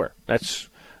go elsewhere. That's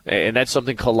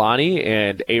something Kalani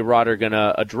and A-Rod are going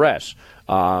to address.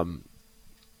 You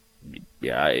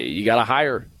got to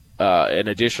hire an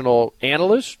additional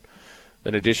analyst,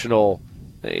 an additional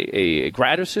a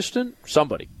grad assistant,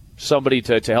 somebody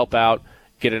to help out,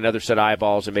 get another set of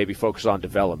eyeballs, and maybe focus on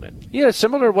development. Yeah,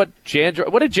 similar to what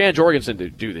did Jan Jorgensen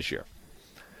do this year?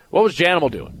 What was Janimal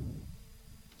doing?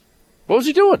 What was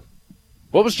he doing?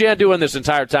 What was Jan doing this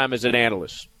entire time as an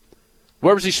analyst?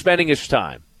 Where was he spending his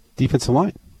time? Defensive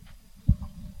line.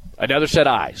 Another set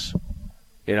of eyes.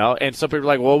 And some people are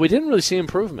like, well, we didn't really see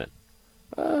improvement.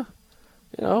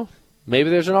 Maybe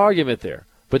there's an argument there.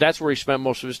 But that's where he spent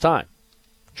most of his time,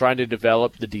 trying to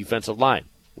develop the defensive line,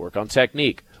 work on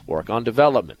technique, work on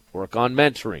development, work on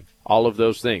mentoring, all of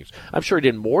those things. I'm sure he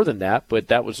did more than that, but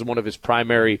that was one of his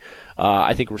primary,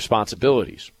 I think,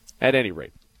 responsibilities. At any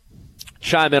rate,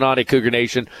 chime in on it, Cougar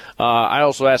Nation. I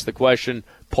also asked the question,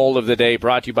 poll of the day,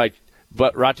 brought to you by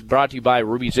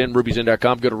Ruby's Inn,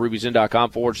 ruby'sinn.com. Go to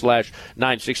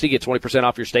ruby'sinn.com/960. Get 20%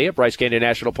 off your stay at Bryce Canyon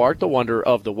National Park, the wonder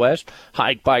of the West.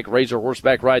 Hike, bike, razor,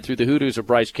 horseback ride through the hoodoos of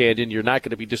Bryce Canyon. You're not going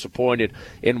to be disappointed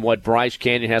in what Bryce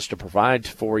Canyon has to provide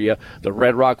for you. The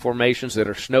Red Rock formations that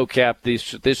are snow-capped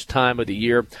this time of the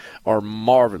year are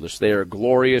marvelous. They are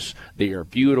glorious. They are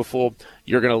beautiful.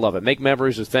 You're going to love it. Make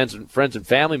memories with friends and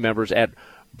family members at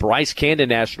Bryce Canyon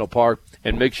National Park,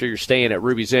 and make sure you're staying at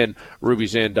Ruby's Inn,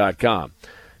 ruby'sinn.com.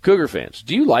 Cougar fans,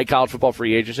 do you like college football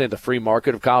free agency and the free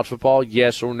market of college football?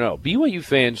 Yes or no? BYU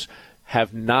fans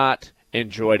have not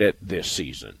enjoyed it this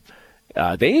season.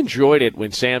 They enjoyed it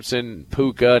when Samson,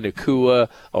 Puka, Nakua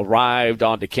arrived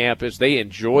onto campus. They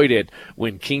enjoyed it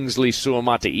when Kingsley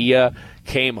Suamataia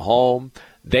came home.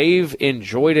 They've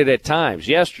enjoyed it at times.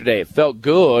 Yesterday, it felt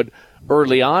good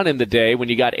early on in the day when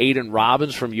you got Aiden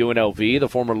Robbins from UNLV, the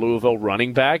former Louisville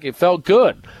running back. It felt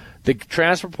good. The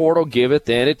transfer portal giveth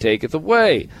and it taketh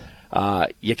away.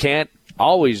 You can't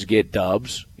always get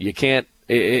dubs. You can't,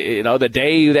 the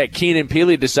day that Keenan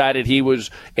Peely decided he was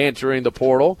entering the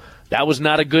portal, that was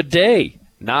not a good day.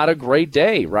 Not a great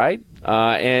day, right?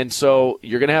 And so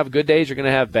you're going to have good days, you're going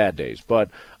to have bad days. But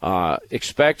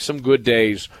expect some good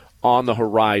days on the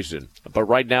horizon. But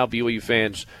right now, BYU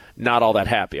fans, not all that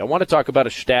happy. I want to talk about a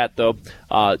stat, though.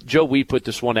 Joe Wee put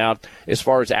this one out as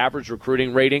far as average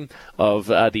recruiting rating of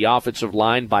the offensive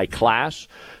line by class.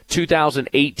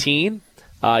 2018,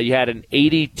 you had an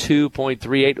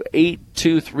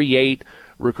 82.38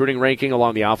 recruiting ranking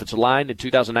along the offensive line. In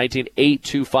 2019,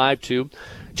 8252.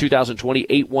 2020,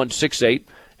 8168.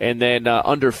 And then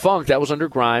under Funk, that was under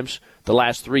Grimes, the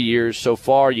last 3 years so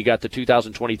far. You got the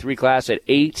 2023 class at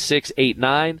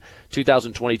 8689.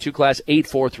 2022 class,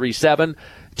 8437,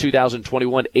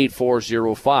 2021,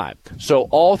 8405. So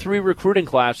all three recruiting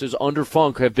classes under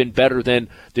Funk have been better than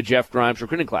the Jeff Grimes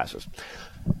recruiting classes.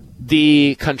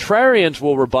 The contrarians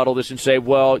will rebuttal this and say,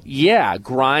 well, yeah,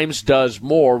 Grimes does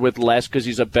more with less because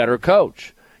he's a better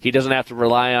coach. He doesn't have to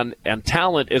rely on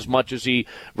talent as much as he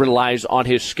relies on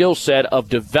his skill set of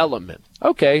development.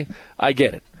 Okay, I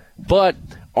get it. But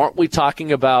aren't we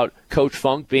talking about Coach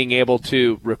Funk being able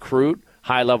to recruit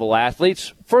high-level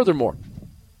athletes? Furthermore,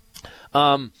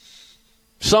 some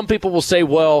people will say,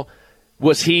 well,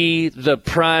 was he the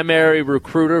primary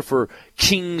recruiter for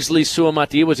Kingsley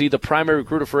Suamataia? Was he the primary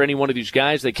recruiter for any one of these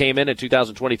guys that came in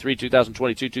 2023,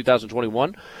 2022,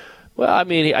 2021? Well, I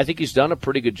mean, I think he's done a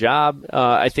pretty good job.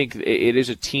 I think it is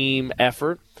a team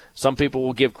effort. Some people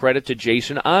will give credit to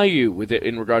Jason Ayu with it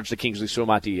in regards to Kingsley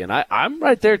Suamataia, and I'm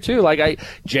right there too.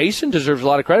 Jason deserves a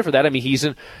lot of credit for that. I mean, he's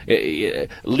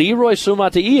Leroy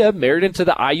Suamataia married into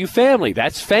the Ayu family.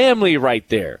 That's family right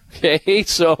there. Okay,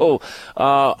 so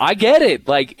I get it.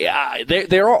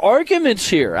 There are arguments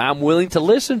here. I'm willing to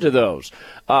listen to those,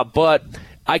 but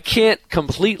I can't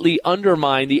completely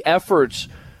undermine the efforts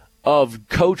of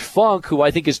Coach Funk, who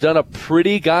I think has done a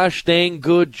pretty gosh dang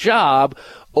good job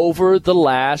over the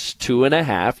last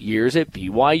 2.5 years at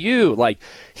BYU.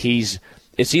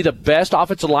 Is he the best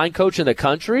offensive line coach in the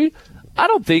country? I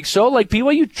don't think so.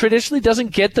 BYU traditionally doesn't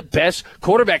get the best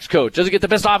quarterbacks coach, doesn't get the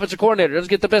best offensive coordinator,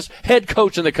 doesn't get the best head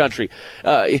coach in the country.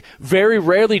 Very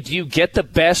rarely do you get the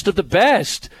best of the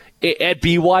best at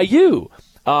BYU.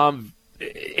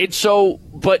 And so,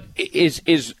 but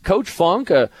is Coach Funk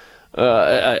a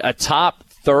top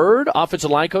third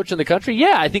offensive line coach in the country?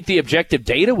 Yeah, I think the objective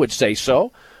data would say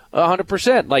so,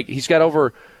 100%. He's got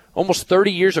over almost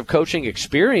 30 years of coaching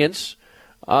experience.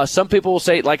 Some people will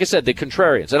say, like I said, the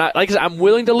contrarians. And I'm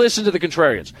willing to listen to the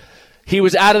contrarians. He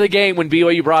was out of the game when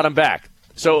BYU brought him back.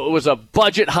 So it was a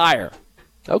budget hire.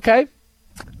 Okay,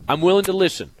 I'm willing to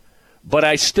listen. But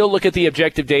I still look at the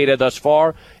objective data thus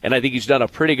far, and I think he's done a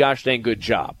pretty gosh dang good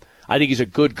job. I think he's a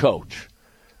good coach.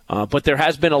 But there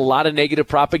has been a lot of negative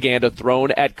propaganda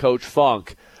thrown at Coach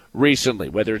Funk recently,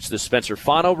 whether it's the Spencer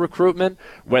Fano recruitment,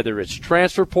 whether it's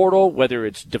transfer portal, whether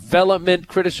it's development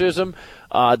criticism.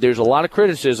 There's a lot of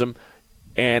criticism,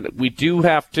 and we do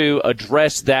have to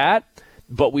address that,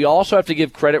 but we also have to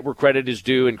give credit where credit is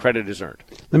due and credit is earned.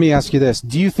 Let me ask you this.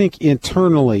 Do you think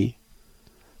internally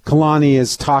Kalani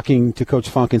is talking to Coach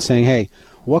Funk and saying, hey,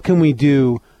 what can we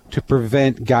do to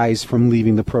prevent guys from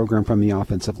leaving the program from the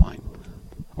offensive line?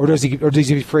 Or does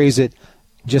he phrase it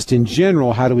just in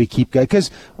general, how do we keep guys? Because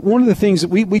one of the things that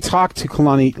we talked to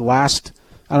Kalani last,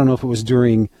 I don't know if it was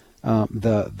during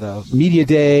the media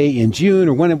day in June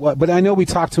or when it was. But I know we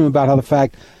talked to him about how the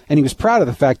fact, and he was proud of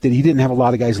the fact that he didn't have a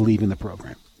lot of guys leaving the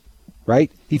program.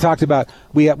 Right? He talked about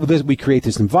we create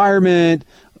this environment,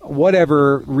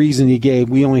 whatever reason he gave.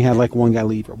 We only had like one guy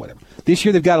leave or whatever. This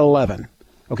year they've got 11.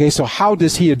 Okay, so how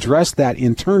does he address that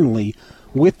internally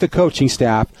with the coaching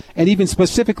staff, and even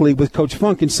specifically with Coach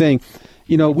Funk, and saying,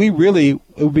 it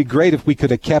would be great if we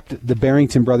could have kept the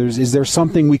Barrington brothers. Is there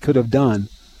something we could have done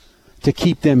to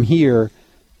keep them here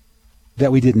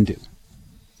that we didn't do?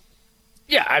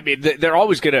 Yeah, I mean, they're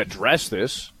always going to address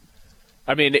this.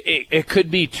 I mean, it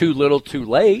could be too little too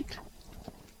late.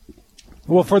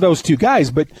 Well, for those two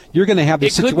guys, but you're going to have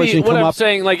this situation come up.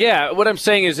 What I'm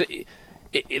saying is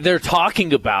they're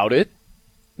talking about it,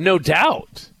 no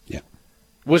doubt. Yeah.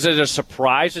 Was it a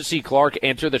surprise to see Clark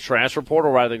enter the transfer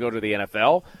portal rather than go to the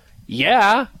NFL?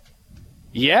 Yeah.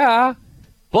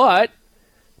 But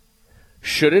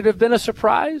should it have been a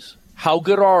surprise? How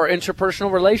good are our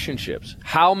interpersonal relationships?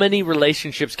 How many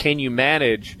relationships can you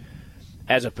manage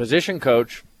as a position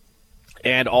coach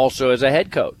and also as a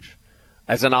head coach,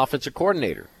 as an offensive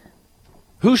coordinator?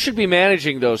 Who should be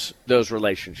managing those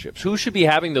relationships? Who should be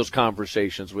having those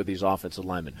conversations with these offensive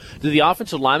linemen? Do the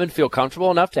offensive linemen feel comfortable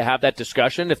enough to have that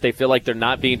discussion if they feel like they're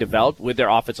not being developed with their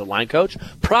offensive line coach?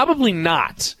 Probably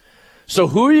not. So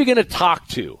who are you going to talk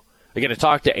to? Are you going to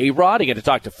talk to A-Rod? Are you going to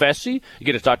talk to Fessy? Are you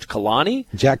going to talk to Kalani?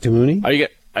 Jack Demooney? Are you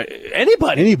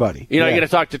anybody? Anybody. You're going to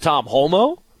talk to Tom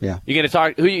Holmoe? Yeah. You're going to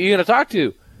talk. Who are you going to talk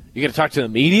to? You're going to talk to the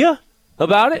media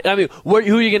about it? I mean, who are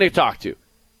you going to talk to?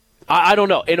 I don't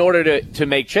know. In order to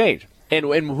make change, and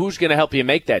who's going to help you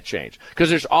make that change? Because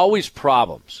there's always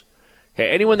problems. Okay,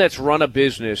 anyone that's run a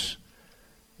business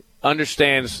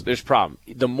understands there's problem.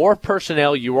 The more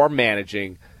personnel you are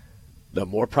managing, the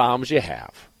more problems you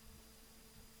have.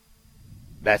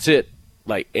 That's it.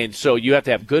 And so you have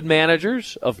to have good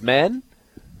managers of men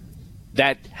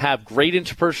that have great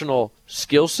interpersonal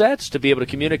skill sets to be able to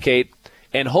communicate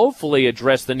and hopefully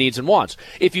address the needs and wants.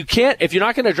 If you're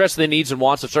not going to address the needs and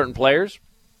wants of certain players,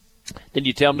 then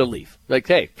you tell them to leave.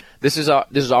 Hey, this is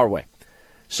our way.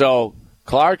 So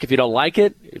Clark, if you don't like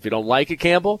it,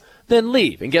 Campbell, then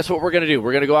leave. And guess what we're going to do?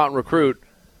 We're going to go out and recruit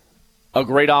a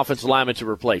great offensive lineman to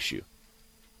replace you.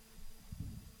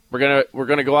 We're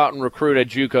going to go out and recruit a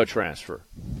JUCO transfer.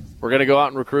 We're going to go out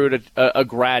and recruit a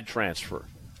grad transfer.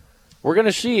 We're going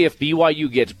to see if BYU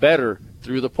gets better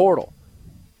through the portal.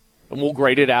 And we'll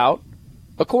grade it out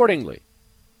accordingly.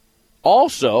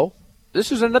 Also,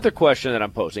 this is another question that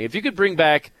I'm posing. If you can bring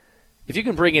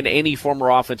in any former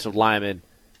offensive lineman,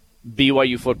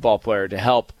 BYU football player to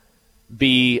help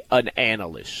be an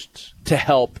analyst, to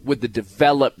help with the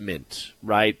development,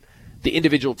 right? The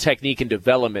individual technique and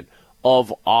development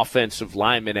of offensive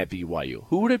linemen at BYU.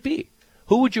 Who would it be?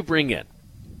 Who would you bring in?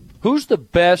 Who's the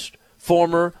best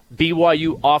former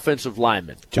BYU offensive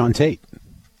lineman? John Tate.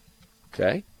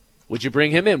 Okay. Would you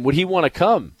bring him in? Would he want to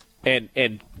come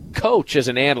and coach as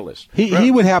an analyst?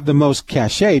 He would have the most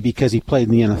cachet because he played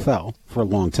in the NFL for a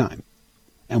long time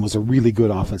and was a really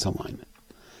good offensive lineman.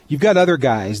 You've got other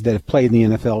guys that have played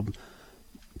in the NFL.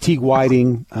 Teague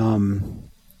Whiting.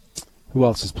 Who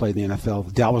else has played in the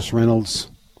NFL? Dallas Reynolds.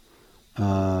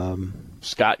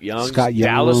 Scott Young.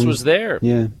 Dallas was there.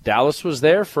 Yeah. Dallas was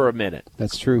there for a minute.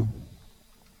 That's true.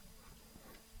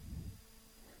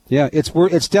 Yeah, it's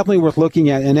definitely worth looking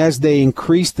at. And as they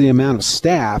increase the amount of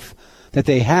staff that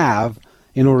they have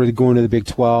in order to go into the Big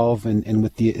 12 and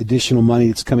with the additional money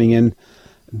that's coming in,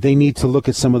 they need to look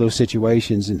at some of those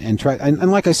situations and try. And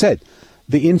like I said,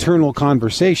 the internal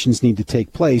conversations need to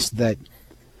take place that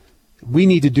we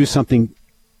need to do something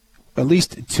at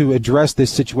least to address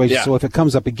this situation. Yeah. So if it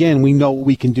comes up again, we know what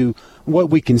we can do, what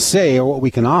we can say or what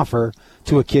we can offer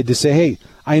to a kid to say, hey,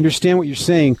 I understand what you're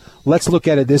saying. Let's look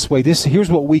at it this way. Here's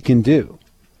what we can do,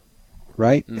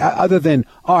 right? Mm-hmm. Other than,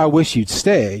 I wish you'd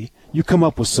stay, you come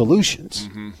up with solutions,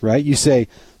 right? You say,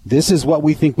 this is what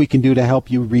we think we can do to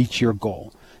help you reach your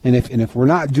goal. And if we're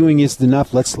not doing it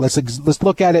enough, let's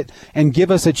look at it and give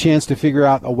us a chance to figure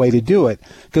out a way to do it.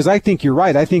 Because I think you're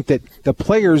right. I think that the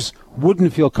players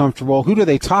wouldn't feel comfortable. Who do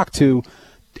they talk to?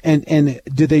 And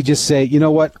do they just say, you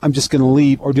know what, I'm just going to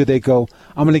leave? Or do they go,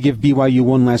 I'm going to give BYU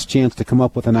one last chance to come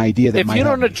up with an idea that if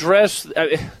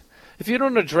you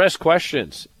don't address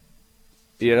questions,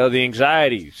 the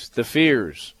anxieties, the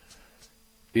fears,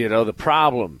 the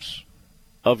problems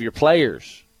of your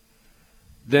players,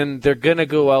 then they're going to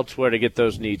go elsewhere to get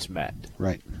those needs met.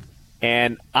 Right.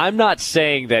 And I'm not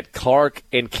saying that Clark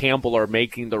and Campbell are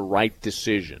making the right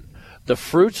decision. The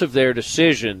fruits of their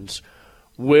decisions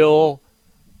will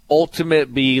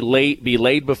ultimately be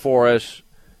laid before us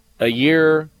a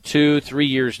year, 2, 3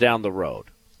 years down the road.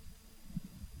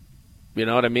 You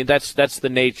know what I mean? That's the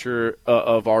nature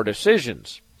of our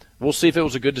decisions. We'll see if it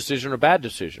was a good decision or a bad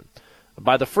decision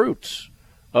by the fruits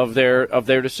of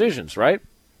their decisions, right?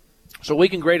 So we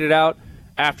can grade it out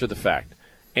after the fact.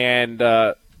 And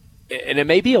it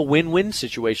may be a win-win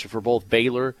situation for both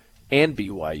Baylor and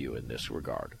BYU in this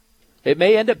regard. It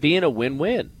may end up being a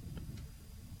win-win.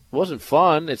 It wasn't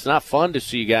fun. It's not fun to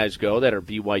see you guys go that are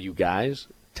BYU guys,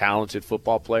 talented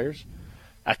football players.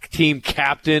 A team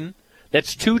captain.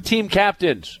 That's 2 team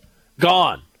captains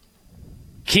gone.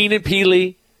 Keenan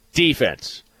Peely,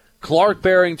 defense. Clark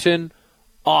Barrington,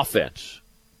 offense.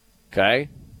 Okay?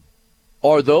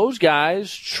 Are those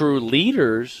guys true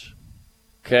leaders,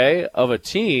 okay, of a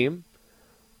team?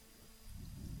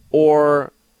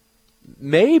 Or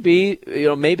maybe they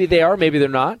are, maybe they're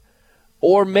not.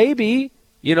 Or maybe,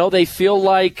 they feel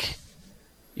like,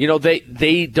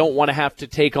 they don't want to have to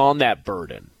take on that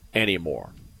burden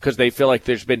anymore because they feel like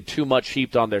there's been too much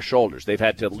heaped on their shoulders. They've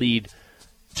had to lead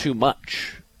too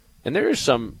much. And there is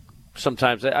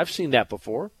sometimes I've seen that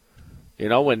before.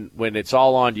 When it's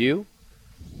all on you,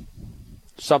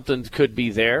 something could be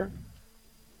there.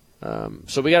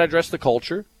 So we got to address the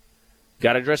culture,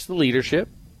 got to address the leadership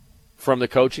from the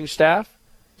coaching staff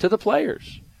to the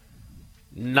players.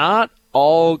 Not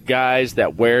all guys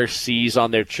that wear C's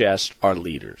on their chest are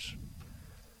leaders.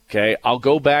 Okay, I'll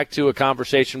go back to a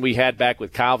conversation we had back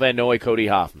with Kyle Van Noy, Cody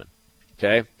Hoffman.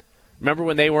 Okay, remember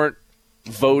when they weren't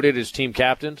voted as team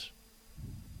captains?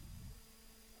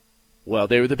 Well,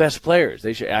 they were the best players.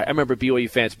 I remember BYU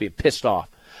fans being pissed off.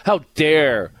 How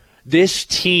dare this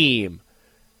team,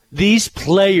 these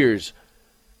players,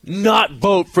 not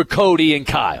vote for Cody and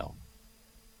Kyle?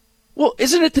 Well,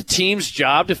 isn't it the team's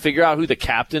job to figure out who the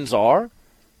captains are?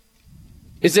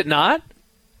 Is it not?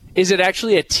 Is it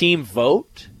actually a team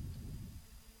vote?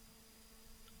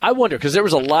 I wonder, because there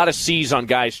was a lot of C's on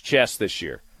guys' chests this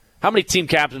year. How many team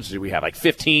captains did we have? Like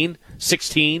 15?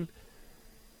 16?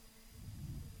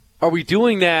 Are we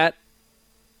doing that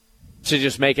to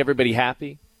just make everybody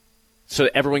happy? So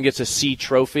that everyone gets a C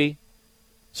trophy?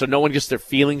 So no one gets their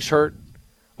feelings hurt?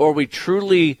 Or are we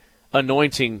truly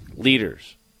anointing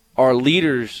leaders? Our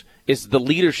leaders, is the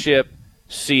leadership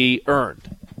C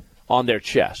earned on their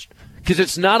chest? Because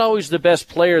it's not always the best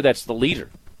player that's the leader.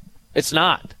 It's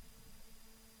not.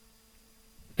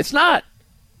 It's not.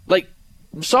 Like,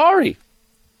 I'm sorry.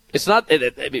 It's not.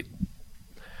 I mean,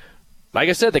 like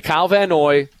I said, the Kyle Van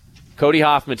Noy, Cody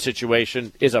Hoffman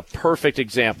situation is a perfect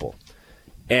example.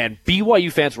 And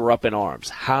BYU fans were up in arms.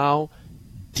 How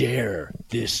dare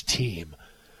this team?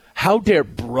 How dare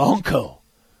Bronco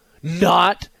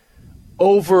not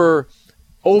override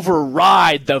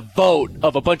the vote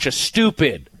of a bunch of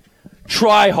stupid,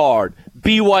 try-hard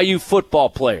BYU football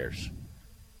players?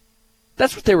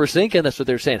 That's what they were thinking. That's what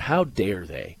they were saying. How dare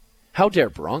they? How dare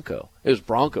Bronco? It was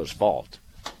Bronco's fault,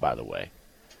 by the way.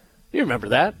 Do you remember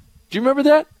that? Do you remember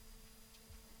that?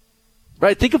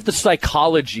 Right? Think of the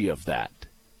psychology of that.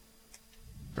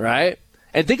 Right?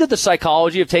 And think of the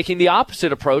psychology of taking the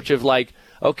opposite approach of like,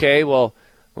 okay, well,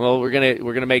 we're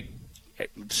gonna make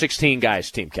 16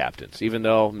 guys team captains, even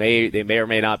though they may or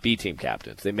may not be team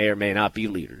captains. They may or may not be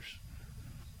leaders.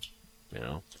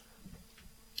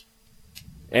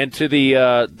 And to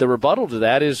the rebuttal to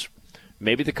that is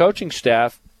maybe the coaching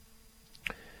staff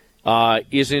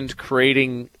isn't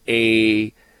creating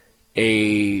an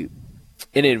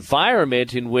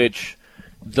environment in which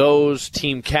those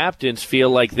team captains feel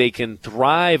like they can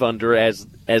thrive under as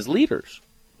leaders.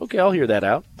 Okay, I'll hear that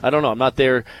out. I don't know. I'm not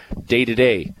there day to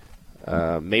day.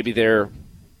 Maybe they're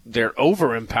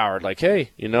over empowered. Like,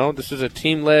 hey, this is a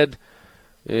team led.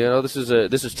 This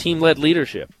is team led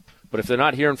leadership. But if they're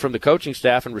not hearing from the coaching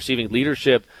staff and receiving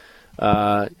leadership,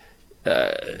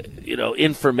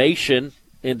 information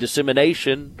and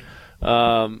dissemination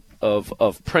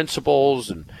of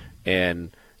principles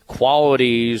and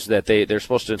qualities that they're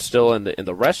supposed to instill in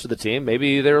the rest of the team,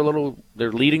 maybe they're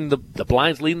leading the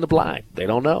blind's leading the blind. They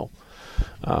don't know.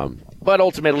 But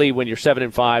ultimately, when you're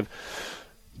 7-5,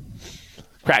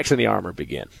 cracks in the armor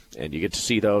begin, and you get to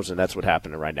see those, and that's what's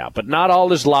happening right now. But not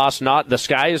all is lost. The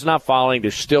sky is not falling.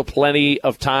 There's still plenty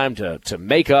of time to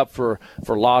make up for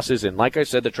losses. And like I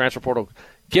said, the transfer portal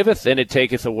giveth and it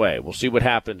taketh away. We'll see what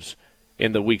happens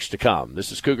in the weeks to come.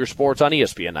 This is Cougar Sports on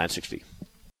ESPN 960.